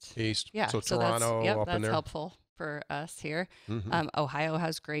 East. East. Yeah. So Toronto up in that's there. helpful for us here. Ohio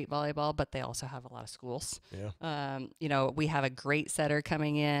has great volleyball, but they also have a lot of schools. Yeah. We have a great setter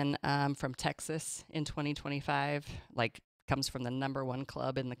coming in from Texas in 2025, comes from the #1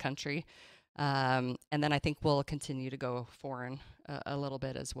 club in the country. And then I think we'll continue to go foreign a little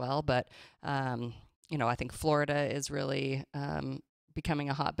bit as well. But, I think Florida is really becoming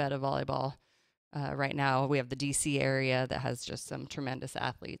a hotbed of volleyball right now. We have the DC area that has just some tremendous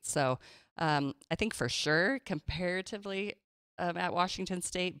athletes. So I think for sure, comparatively at Washington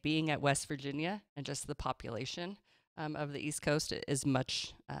State, being at West Virginia and just the population of the East Coast is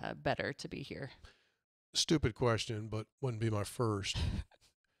much better to be here. Stupid question, but wouldn't be my first.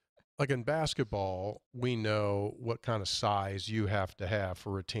 Like in basketball, we know what kind of size you have to have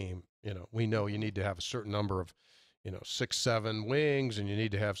for a team. We know you need to have a certain number of 6, 7 wings, and you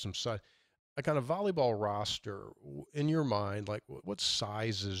need to have some size. Like on a volleyball roster, in your mind, what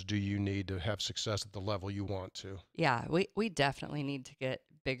sizes do you need to have success at the level you want to? Yeah, we definitely need to get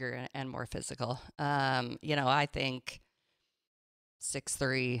bigger and more physical. I think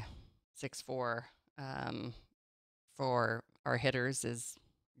 6'3", 6'4", for our hitters is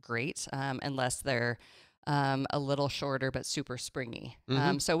great, unless they're a little shorter but super springy.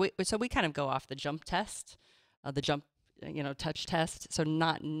 Mm-hmm. So we kind of go off the jump test, the jump, touch test. So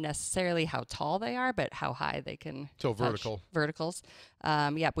not necessarily how tall they are, but how high they can. So touch. Verticals.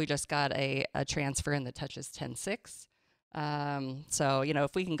 Yep, we just got a transfer in that touches 10.6. So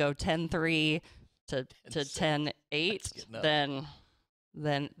if we can go 10.3 to 10.8,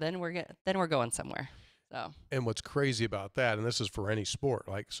 then we're going somewhere. So. And what's crazy about that, and this is for any sport,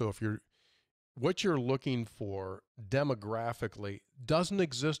 so if what you're looking for demographically doesn't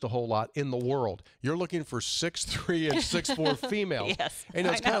exist a whole lot in the world. You're looking for 6'3" and 6'4" females. Yes, and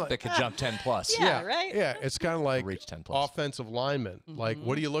it's kind of that could jump 10 plus. Yeah, right. Yeah, it's kind of like reach 10 plus. Offensive linemen. Mm-hmm. Like,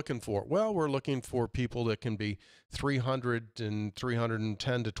 what are you looking for? Well, we're looking for people that can be 300 and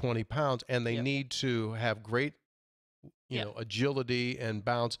 310 to 20 pounds, and they need to have great, agility and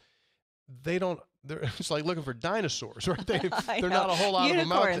bounce. It's like looking for dinosaurs, right? They're not a whole lot of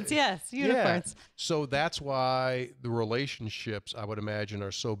them out there. Unicorns, yes, unicorns. Yeah. So that's why the relationships, I would imagine,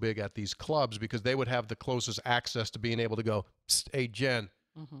 are so big at these clubs, because they would have the closest access to being able to go, hey, Jen,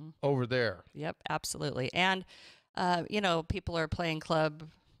 over there. Yep, absolutely. And, people are playing club,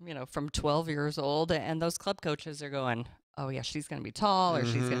 from 12 years old, and those club coaches are going, oh, yeah, she's going to be tall or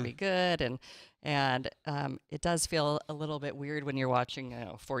she's going to be good. And it does feel a little bit weird when you're watching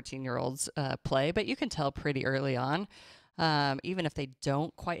 14-year-olds play, but you can tell pretty early on, even if they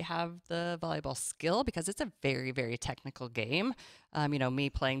don't quite have the volleyball skill, because it's a very, very technical game. Me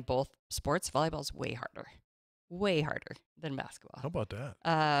playing both sports, volleyball's way harder than basketball. How about that?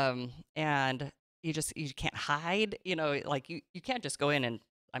 And you can't hide, you can't just go in and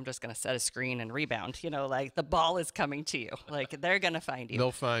I'm just going to set a screen and rebound, the ball is coming to you. They're going to find you.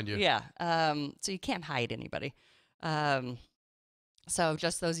 They'll find you. Yeah. So you can't hide anybody. So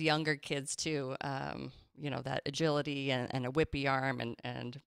just those younger kids too, that agility and a whippy arm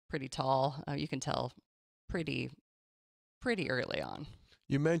and pretty tall, you can tell pretty early on.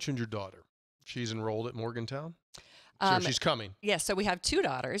 You mentioned your daughter. She's enrolled at Morgantown? She's coming. Yes. Yeah, so we have two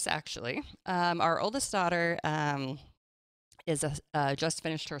daughters, actually. Our oldest daughter, is just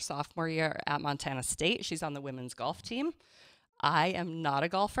finished her sophomore year at Montana State. She's on the women's golf team. I am not a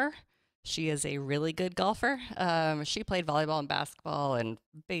golfer. She is a really good golfer. She played volleyball and basketball and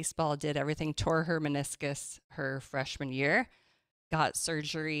baseball, did everything, tore her meniscus her freshman year, got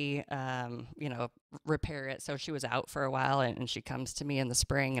surgery, repair it. So she was out for a while, and she comes to me in the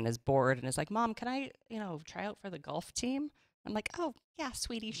spring and is bored and is like, Mom, can I, try out for the golf team? I'm like, oh, yeah,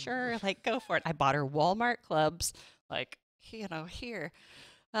 sweetie, sure. Go for it. I bought her Walmart clubs, here.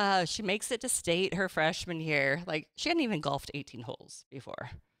 She makes it to state her freshman year. She hadn't even golfed 18 holes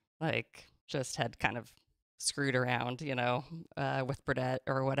before. Just had kind of screwed around, with Burdette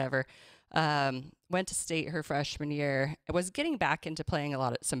or whatever. Went to state her freshman year. I was getting back into playing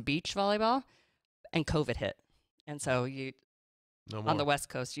some beach volleyball, and COVID hit. And so on the West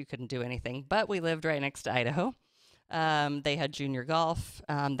Coast, you couldn't do anything. But we lived right next to Idaho. They had junior golf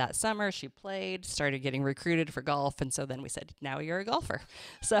that summer. She played, started getting recruited for golf. And so then we said, now you're a golfer.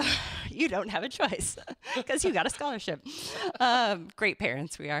 So you don't have a choice because you got a scholarship. Great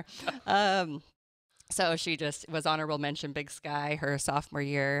parents we are. So she just was honorable mention Big Sky her sophomore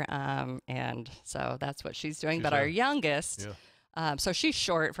year. And so that's what she's doing. But our youngest, so she's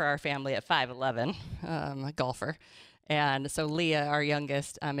short for our family at 5'11", a golfer. And so Leah, our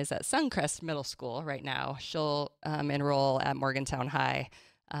youngest, is at Suncrest Middle School right now. She'll enroll at Morgantown High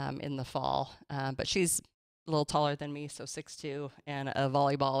in the fall. But she's a little taller than me, so 6'2", and a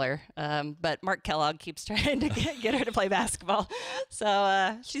volleyballer. But Mark Kellogg keeps trying to get her to play basketball.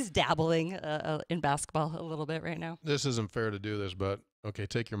 So she's dabbling in basketball a little bit right now. This isn't fair to do this, but, okay,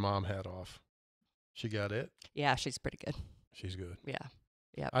 take your mom hat off. She got it? Yeah, she's pretty good. She's good.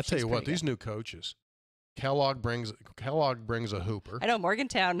 Yeah. I tell you what, these new coaches, Kellogg brings a hooper. I know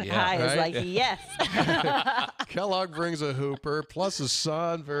Morgantown High is like, yes. Kellogg brings a hooper, plus his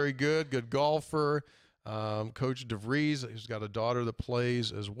son, very good golfer. Coach DeVries, he's got a daughter that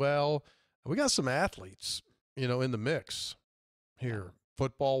plays as well. We got some athletes, in the mix here,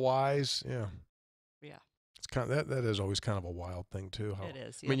 football-wise. Yeah. It's kind of, that is always kind of a wild thing too. It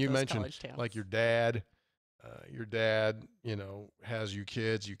is. I mean, you mentioned like your dad. Your dad, has you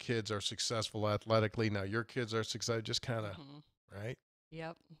kids. You kids are successful athletically. Now your kids are successful. Just kind of, right?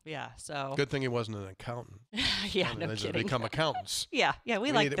 Yep. Yeah. So good thing he wasn't an accountant. Yeah, no kidding. Become accountants. Yeah.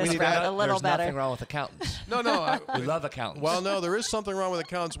 We like this route a little There's better. Nothing wrong with accountants. No. We love accountants. Well, no, there is something wrong with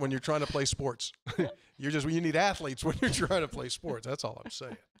accountants when you're trying to play sports. You need athletes when you're trying to play sports. That's all I'm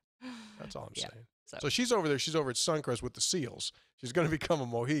saying. Saying. So she's over there. She's over at Suncrest with the Seals. She's going to become a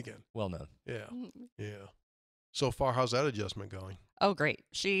Mohegan. Well known. Yeah. So far, how's that adjustment going? Oh, great.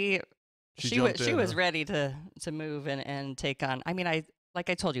 She She jumped was she in, was huh? ready to move and take on. I mean, like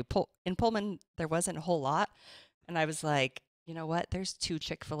I told you, in Pullman there wasn't a whole lot, and I was like, you know what? There's 2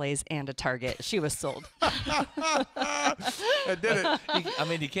 Chick-fil-A's and a Target. She was sold. I did it. I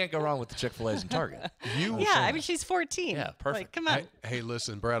mean, you can't go wrong with the Chick-fil-A's and Target. You Yeah, I mean, she's 14. Yeah, perfect. Like, come on. Hey,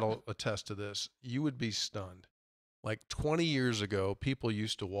 listen, Brad will attest to this. You would be stunned. Like 20 years ago, people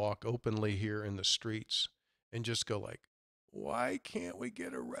used to walk openly here in the streets and just go like, why can't we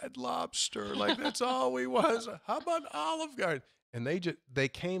get a Red Lobster? Like, that's all we want. How about Olive Garden? And they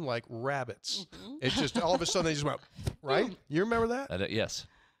came like rabbits. It's just all of a sudden they just went, right? You remember that? Yes.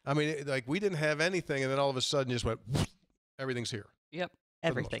 I mean, like we didn't have anything, and then all of a sudden just went, everything's here. Yep, For the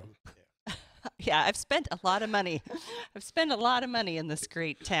most everything. part. Yeah. Yeah, I've spent a lot of money. I've spent a lot of money in this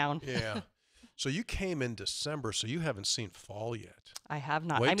great town. Yeah. So you came in December, so you haven't seen fall yet. I have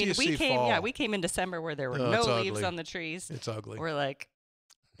not. Wait I till mean, you see fall. we came in December where there were Oh, no it's leaves ugly. on the trees. It's ugly. We're like,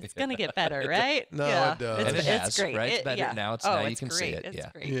 it's gonna get better, right? No, yeah. it does. And it It's has, great. right? It's better yeah. now. Oh, now you it's can see great. it. It's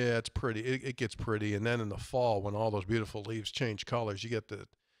great. Yeah, it's pretty. It gets pretty. And then in the fall, when all those beautiful leaves change colors, you get and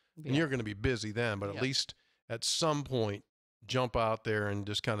Yeah. you're going to be busy then, but at Yep. least at some point, jump out there and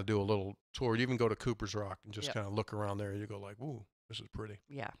just kind of do a little tour. You even go to Cooper's Rock and just Yep. kind of look around there and you go like, ooh, this is pretty.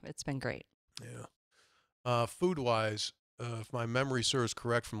 Yeah, it's been great. Yeah. Food-wise, if my memory serves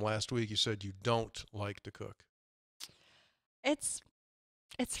correct from last week, you said you don't like to cook. It's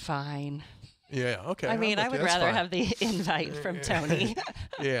fine. Yeah, okay. I I'm mean, with I you. would That's rather fine. have the invite from Tony.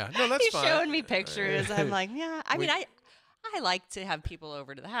 Yeah, no, that's He's fine. showing me pictures. I'm like, yeah. I We- mean, I like to have people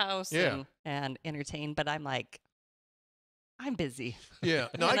over to the house Yeah. and entertain, but I'm like, I'm busy. Yeah,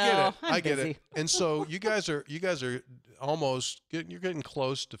 no, You I get know, it. I'm I get busy. it. And so you guys are almost you're getting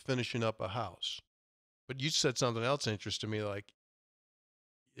close to finishing up a house. But you said something else interesting to me. Like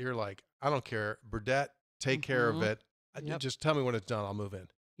you're like, I don't care, Burdette, take care of Mhm. it. Yep. Just tell me when it's done. I'll move in.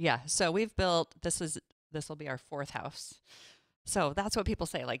 Yeah. So we've built. This will be our 4th house. So that's what people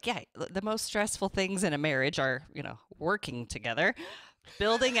say. Like, yeah, the most stressful things in a marriage are, working together,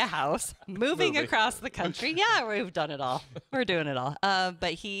 building a house, moving across the country. Yeah, we've done it all. We're doing it all.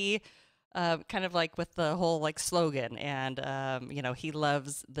 But he, kind of like with the whole like slogan, and he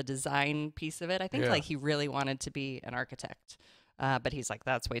loves the design piece of it. I think Yeah. like he really wanted to be an architect. But he's like,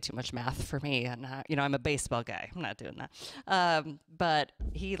 that's way too much math for me. And, I'm a baseball guy. I'm not doing that. But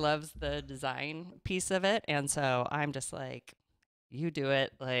he loves the design piece of it. And so I'm just like, you do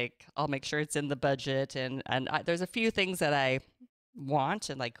it. Like, I'll make sure it's in the budget. And there's a few things that I want.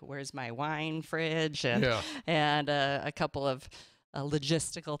 And like, where's my wine fridge? And, Yeah. and a couple of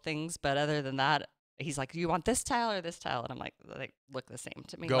logistical things. But other than that, he's like, do you want this tile or this tile? And I'm like, they look the same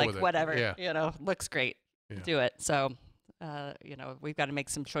to me. Go like, with it. whatever, Yeah. looks great. Yeah. Do it. So, we've got to make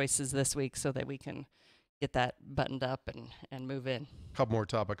some choices this week so that we can get that buttoned up and move in. A couple more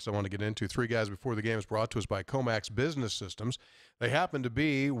topics I want to get into. 3 Guys Before the Game is brought to us by Comax Business Systems. They happen to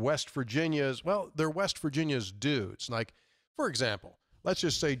be West Virginia's, they're West Virginia's dudes. Like, for example, let's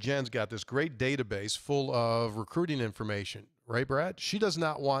just say Jen's got this great database full of recruiting information, right, Brad? She does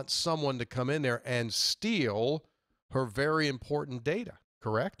not want someone to come in there and steal her very important data,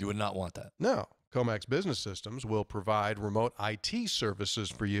 correct? You would not want that. No. Comax Business Systems will provide remote IT services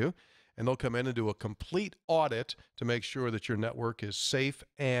for you, and they'll come in and do a complete audit to make sure that your network is safe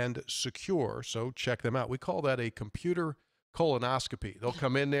and secure. So check them out. We call that a computer colonoscopy. They'll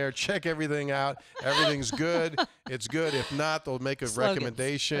come in there, check everything out. Everything's good. It's good. If not, they'll make a Slogans.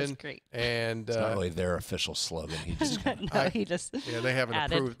 recommendation. That's great. And It's not really their official slogan. He just No, he just yeah, they haven't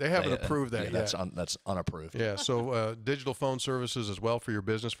added. approved. They haven't approved that yeah, yet. that's unapproved. Yeah, so digital phone services as well for your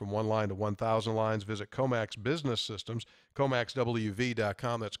business from 1 line to 1,000 lines. Visit Comax Business Systems,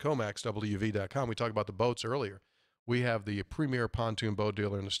 ComaxWV.com. That's ComaxWV.com. We talked about the boats earlier. We have the premier pontoon boat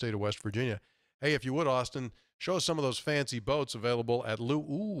dealer in the state of West Virginia. Hey, if you would, Austin, show us some of those fancy boats available at Lou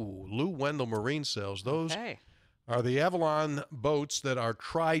Wendell Marine Sales. Those Okay. are the Avalon boats that are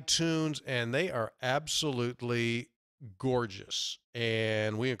tri-tunes, and they are absolutely gorgeous.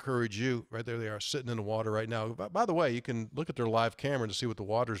 And we encourage you, right there they are sitting in the water right now. By the way, you can look at their live camera to see what the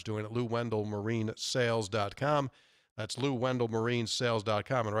water's doing at LouWendellMarineSales.com. That's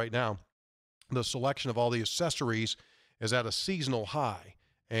LouWendellMarineSales.com. And right now, the selection of all the accessories is at a seasonal high.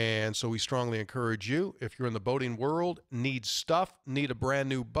 And so we strongly encourage you, if you're in the boating world, need stuff, need a brand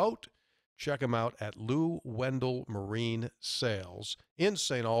new boat, check them out at Lou Wendell Marine Sales in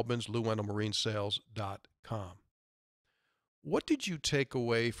St. Albans, LouWendellMarineSales.com. What did you take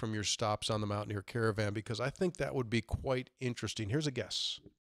away from your stops on the Mountaineer Caravan? Because I think that would be quite interesting. Here's a guess.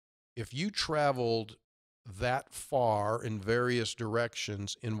 If you traveled that far in various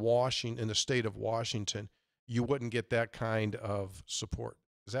directions in the state of Washington, you wouldn't get that kind of support.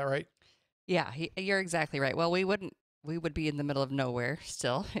 Is that right? Yeah, you're exactly right. Well, we would be in the middle of nowhere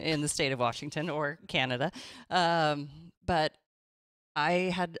still in the state of Washington or Canada. But I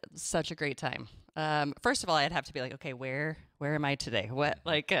had such a great time. First of all, I'd have to be like, okay, where am I today? What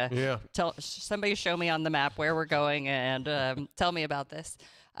like Yeah. somebody show me on the map where we're going and tell me about this.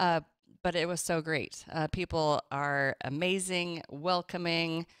 Uh, but it was so great. People are amazing,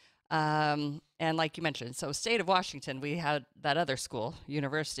 welcoming, and like you mentioned, so state of Washington, we had that other school,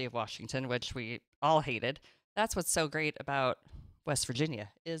 University of Washington, which we all hated. That's what's so great about West Virginia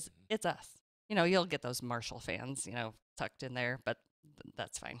is it's us. You know, you'll get those Marshall fans, you know, tucked in there, but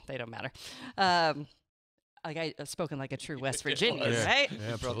that's fine. They don't matter. Like I've spoken like a true West Virginian, Yeah. right? Yeah,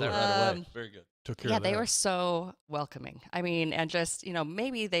 Brought absolutely. that right away. Um, Very good. Took care Yeah, of they that. were so welcoming. I mean, and just, you know,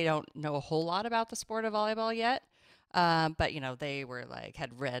 maybe they don't know a whole lot about the sport of volleyball yet. But, you know, they were like,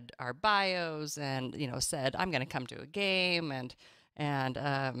 had read our bios and, you know, said, I'm going to come to a game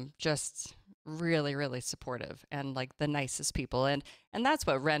and just really, really supportive and like the nicest people. And that's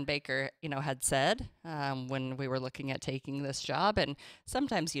what Ren Baker, you know, had said when we were looking at taking this job. And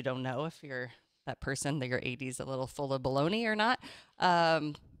sometimes you don't know if you're that person that your AD's a little full of baloney or not.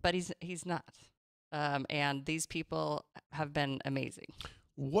 But he's not. And these people have been amazing.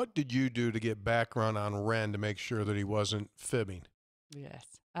 What did you do to get background on Ren to make sure that he wasn't fibbing? Yes.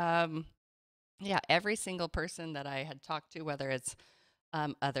 Yeah, every single person that I had talked to, whether it's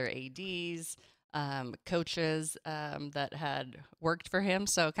other ADs, coaches that had worked for him.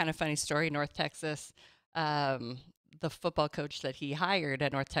 So, kind of funny story, North Texas, the football coach that he hired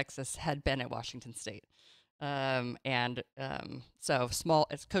at North Texas had been at Washington State. So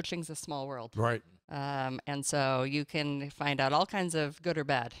coaching's a small world. Right. And so you can find out all kinds of good or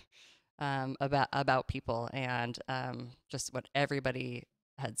bad about people, and just what everybody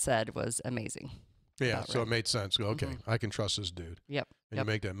had said was amazing. Yeah, about so Ren. it made sense. Go, okay, I can trust this dude. Yep. And Yep.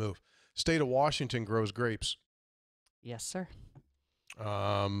 you make that move. State of Washington grows grapes. Yes, sir.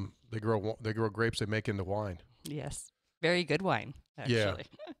 They grow grapes they make into wine. Yes. Very good wine, Yeah. actually.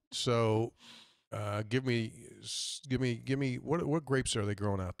 So, give me what grapes are they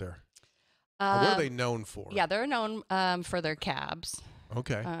growing out there? Or what are they known for? Yeah, they're known for their cabs.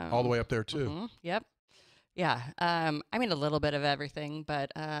 Okay. All the way up there too. Mhm, yep. Yeah. I mean, a little bit of everything,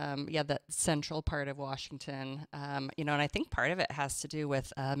 but yeah, the central part of Washington, you know, and I think part of it has to do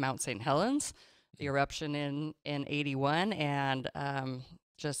with Mount St. Helens, the eruption in 81, and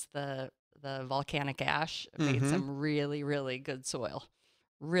just the volcanic ash made some really, really good soil.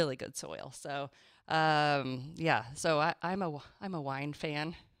 Really good soil. So, yeah, so I'm a wine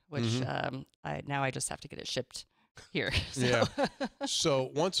fan, which I just have to get it shipped here. So. Yeah.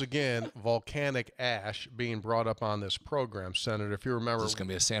 So once again, volcanic ash being brought up on this program, Senator. If you remember, Is this going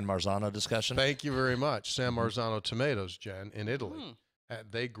to be a San Marzano discussion? thank you very much. San Marzano tomatoes, Jen, in Italy,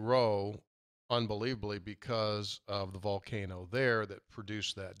 they grow unbelievably because of the volcano there that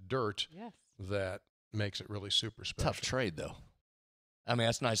produced that dirt Yes. that makes it really super special. Tough trade, though. I mean,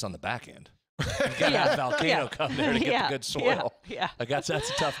 that's nice on the back end. You got to have volcano come there to get the good soil. Yeah. I guess that's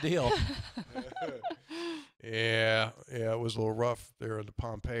a tough deal. Yeah, it was a little rough there in the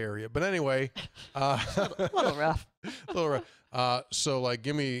Pompeii area. But anyway, A little rough. a little rough. So, like,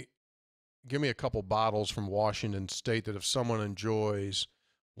 give me a couple bottles from Washington State that if someone enjoys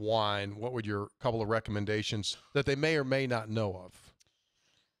wine, what would your couple of recommendations that they may or may not know of?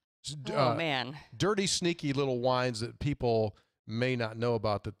 Oh, man. Dirty, sneaky little wines that people may not know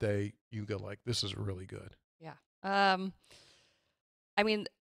about that you go like, this is really good. Yeah. I mean,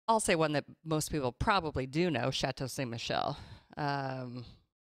 I'll say one that most people probably do know, Chateau Saint Michel.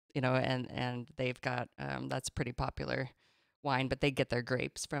 You know, and they've got that's pretty popular wine, but they get their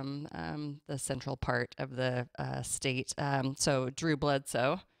grapes from the central part of the state. So Drew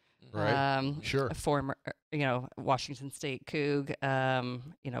Bledsoe, Right. Sure. a former, you know, Washington State Coug,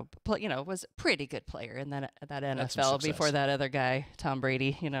 you know, was a pretty good player in that Had some NFL before success. that other guy, Tom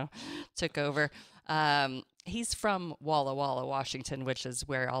Brady, you know, took over. He's from Walla Walla, Washington, which is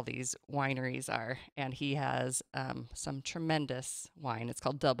where all these wineries are, and he has some tremendous wine. It's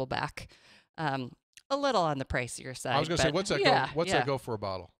called Doubleback. A little on the pricier side. I was going to say, but what's that yeah, go? What's yeah. that go for a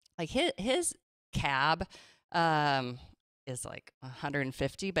bottle? Like his cab is like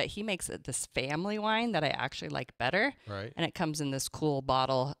 150, but he makes this family wine that I actually like better. Right. And it comes in this cool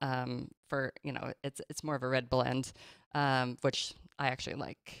bottle for, you know, it's more of a red blend, which I actually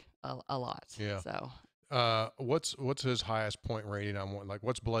like a lot. Yeah. So What's his highest point rating on one? Like,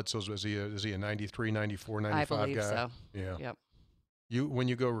 what's Bledsoe's? Is he a 93, 94, 95 I believe guy? so. Yeah. Yep. When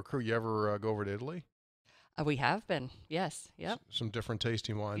you go recruit, you ever go over to Italy? We have been. Yes. Yep. Some different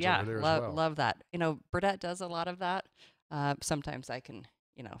tasting wines Yeah. over there as well. Love that. You know, Burdette does a lot of that. Sometimes I can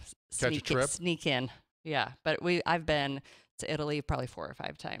Catch a trip? sneak in. Yeah, but I've been to Italy probably 4 or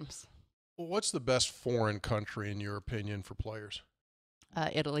 5 times. What's the best foreign country in your opinion for players?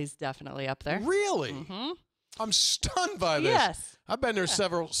 Italy's definitely up there. Really? Mm-hmm. I'm stunned by this. Yes. I've been there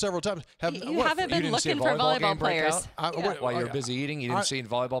several times. You haven't been looking for volleyball players. While you were busy eating, you didn't see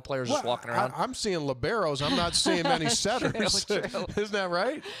volleyball players just walking around? I'm seeing liberos. I'm not seeing many setters. True. Isn't that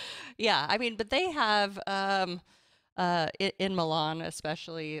right? Yeah, I mean, but they have in Milan,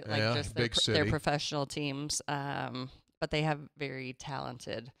 especially, like just their professional teams. But they have very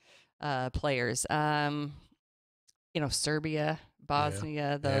talented players. Serbia,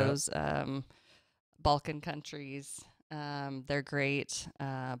 Bosnia, those Balkan countries. They're great.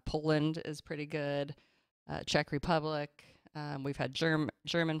 Poland is pretty good. Czech Republic. We've had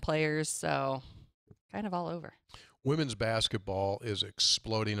German players, so kind of all over. Women's basketball is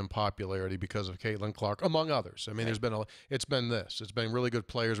exploding in popularity because of Caitlin Clark, among others. I mean, it's been really good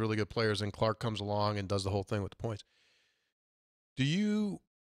players, and Clark comes along and does the whole thing with the points.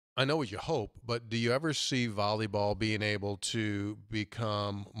 I know what you hope, but do you ever see volleyball being able to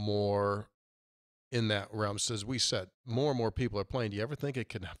become more in that realm? So as we said, more and more people are playing. Do you ever think it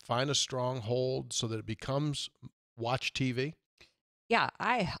can find a strong hold so that it becomes watch TV? Yeah,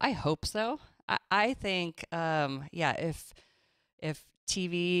 I hope so. I think, if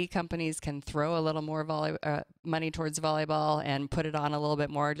TV companies can throw a little more money towards volleyball and put it on a little bit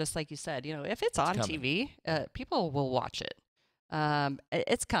more, just like you said, if it's on TV, people will watch it.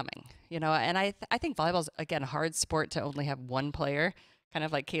 It's coming, and I think volleyball's, again, a hard sport to only have one player, kind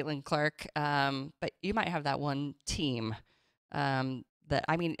of like Caitlin Clark. But you might have that one team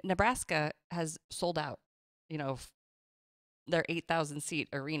Nebraska has sold out, their 8,000 seat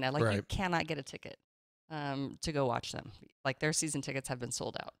arena. Like you cannot get a ticket to go watch them. Like their season tickets have been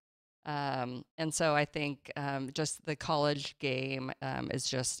sold out. And so I think just the college game is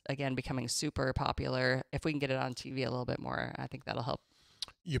just, again, becoming super popular. If we can get it on TV a little bit more, I think that'll help.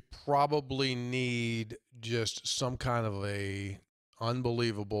 You probably need just some kind of a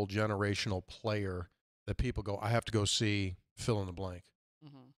unbelievable generational player that people go, I have to go see fill in the blank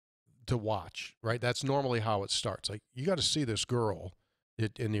to watch, right? That's normally how it starts. Like, you got to see this girl.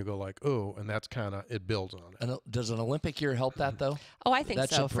 And you go like, oh, and that's kind of, it builds on it. And does an Olympic year help that, though? Oh, I think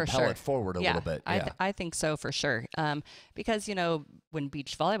so, for sure. That should propel it forward a little bit. Yeah, I think so, for sure. Because, when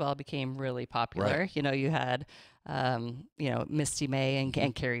beach volleyball became really popular, you had, Misty May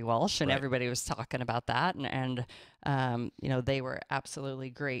and Carrie Walsh, and everybody was talking about that. And they were absolutely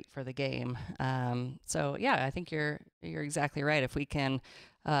great for the game. So, yeah, I think you're exactly right. If we can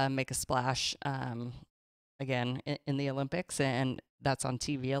make a splash, again, in the Olympics, and that's on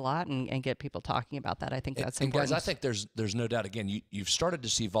TV a lot, and get people talking about that, I think that's important. And guys, I think there's no doubt, again, you've started to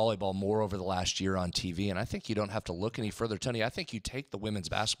see volleyball more over the last year on TV, and I think you don't have to look any further, Tony. I think you take the women's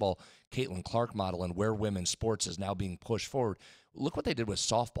basketball Caitlin Clark model and where women's sports is now being pushed forward. Look what they did with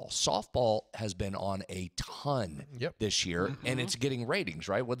softball. Softball has been on a ton this year, and it's getting ratings,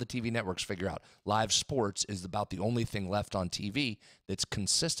 right? What the TV networks figure out. Live sports is about the only thing left on TV that's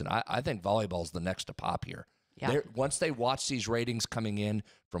consistent. I think volleyball is the next to pop here. Yeah. Once they watch these ratings coming in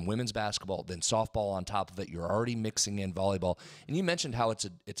from women's basketball, then softball on top of it, you're already mixing in volleyball. And you mentioned how it's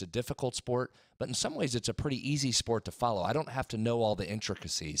a difficult sport, but in some ways it's a pretty easy sport to follow. I don't have to know all the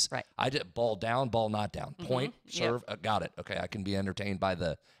intricacies. Right. I did ball down, ball not down, point, serve, got it. Okay, I can be entertained by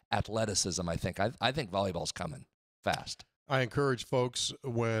the athleticism, I think. I think volleyball's coming fast. I encourage folks,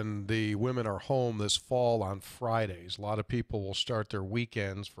 when the women are home this fall on Fridays, a lot of people will start their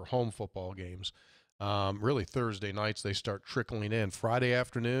weekends for home football games. Really Thursday nights they start trickling in. Friday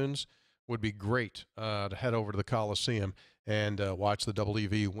afternoons would be great to head over to the Coliseum and watch the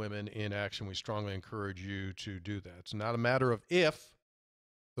WV women in action. We strongly encourage you to do that. It's not a matter of if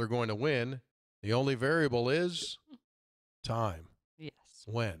they're going to win. The only variable is time. Yes.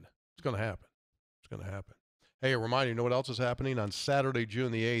 When. It's going to happen. It's going to happen. Hey, a reminder, you know what else is happening? On Saturday,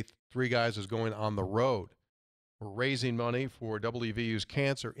 June the 8th, Three Guys is going on the road. We're raising money for WVU's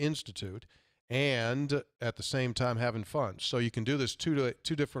Cancer Institute, and at the same time having fun. So you can do this two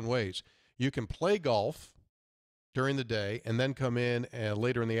different ways. You can play golf during the day and then come in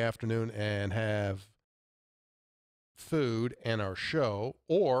later in the afternoon and have food and our show,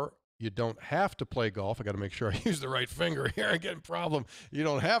 or you don't have to play golf. I got to make sure I use the right finger here. I'm getting a problem. You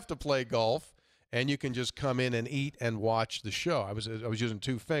don't have to play golf, and you can just come in and eat and watch the show. I was using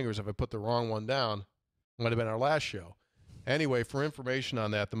two fingers. If I put the wrong one down, it might have been our last show. Anyway, for information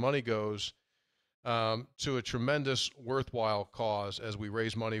on that, the money goes to a tremendous worthwhile cause as we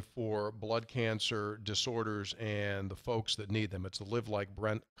raise money for blood cancer disorders and the folks that need them. It's the Live Like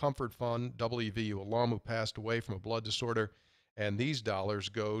Brent Comfort Fund, WVU alum who passed away from a blood disorder, And these dollars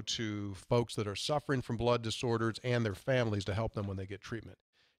go to folks that are suffering from blood disorders and their families to help them when they get treatment.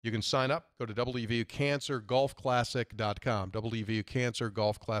 You can sign up. Go to wvucancergolfclassic.com,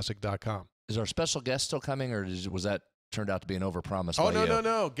 wvucancergolfclassic.com. Is our special guest still coming, or was that turned out to be an overpromise? Oh, by you?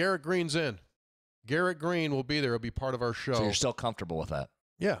 no. Garrett Green's in. Garrett Green will be there. He'll be part of our show. So you're still comfortable with that?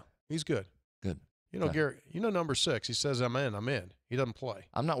 Yeah, he's good. Good. You know, Garrett, number 6. He says, I'm in. He doesn't play.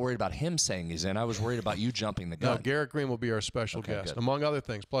 I'm not worried about him saying he's in. I was worried about you jumping the gun. No, Garrett Green will be our special guest, good. among other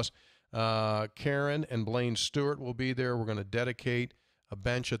things. Plus, Karen and Blaine Stewart will be there. We're going to dedicate a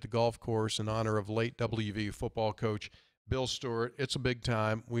bench at the golf course in honor of late WVU football coach Bill Stewart. It's a big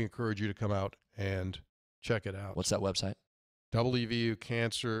time. We encourage you to come out and check it out. What's that website?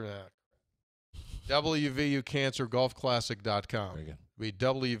 WVUcancergolfclassic.com. Very good. Be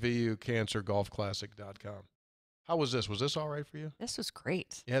WVUcancergolfclassic.com. How was this? Was this all right for you? This was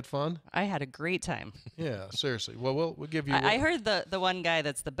great. You had fun? I had a great time. Yeah, seriously. Well, we'll give you. I heard the one guy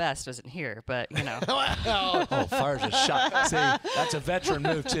that's the best wasn't here, but Oh, fires a shot. See, that's a veteran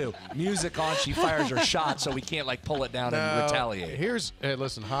move too. Music on, she fires her shot, so we can't pull it down and retaliate. Hey,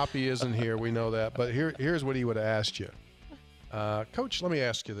 listen, Hoppy isn't here. We know that, but here's what he would have asked you, Coach. Let me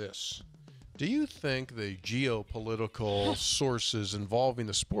ask you this. Do you think the geopolitical sources involving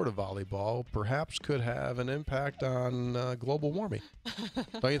the sport of volleyball perhaps could have an impact on global warming?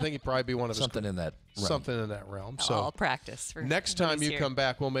 Don't you think he'd probably be one of something in that realm. Something in that realm. So I'll practice. For next time you come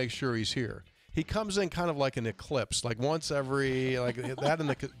back, we'll make sure he's here. He comes in kind of like an eclipse, like once every that and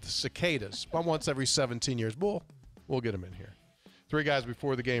the cicadas, but once every 17 years. We'll get him in here. 3 Guys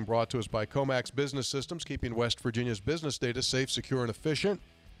Before the Game brought to us by Comax Business Systems, keeping West Virginia's business data safe, secure, and efficient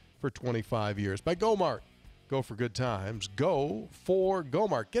for 25 years. By GoMart. Go for good times. Go for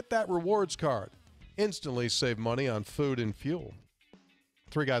GoMart. Get that rewards card. Instantly save money on food and fuel.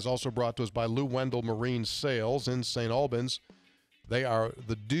 3 Guys also brought to us by Lou Wendell Marine Sales in St. Albans. They are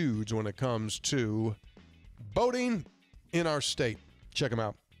the dudes when it comes to boating in our state. Check them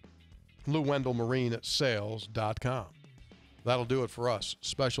out. LouWendellMarineSales.com. That'll do it for us.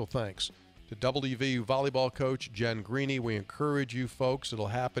 Special thanks to WVU volleyball coach Jen Greeny. We encourage you folks. It'll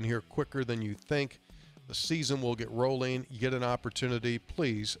happen here quicker than you think. The season will get rolling. You get an opportunity,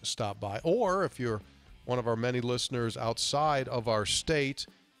 please stop by. Or if you're one of our many listeners outside of our state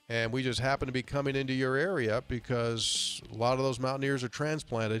and we just happen to be coming into your area because a lot of those Mountaineers are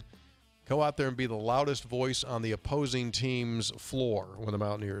transplanted, go out there and be the loudest voice on the opposing team's floor when the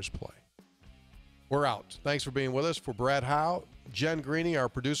Mountaineers play. We're out. Thanks for being with us. For Brad Howe, Jen Greeny, our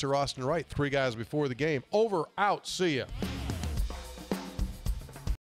producer Austin Wright, 3 Guys Before the Game. Over, out. See ya.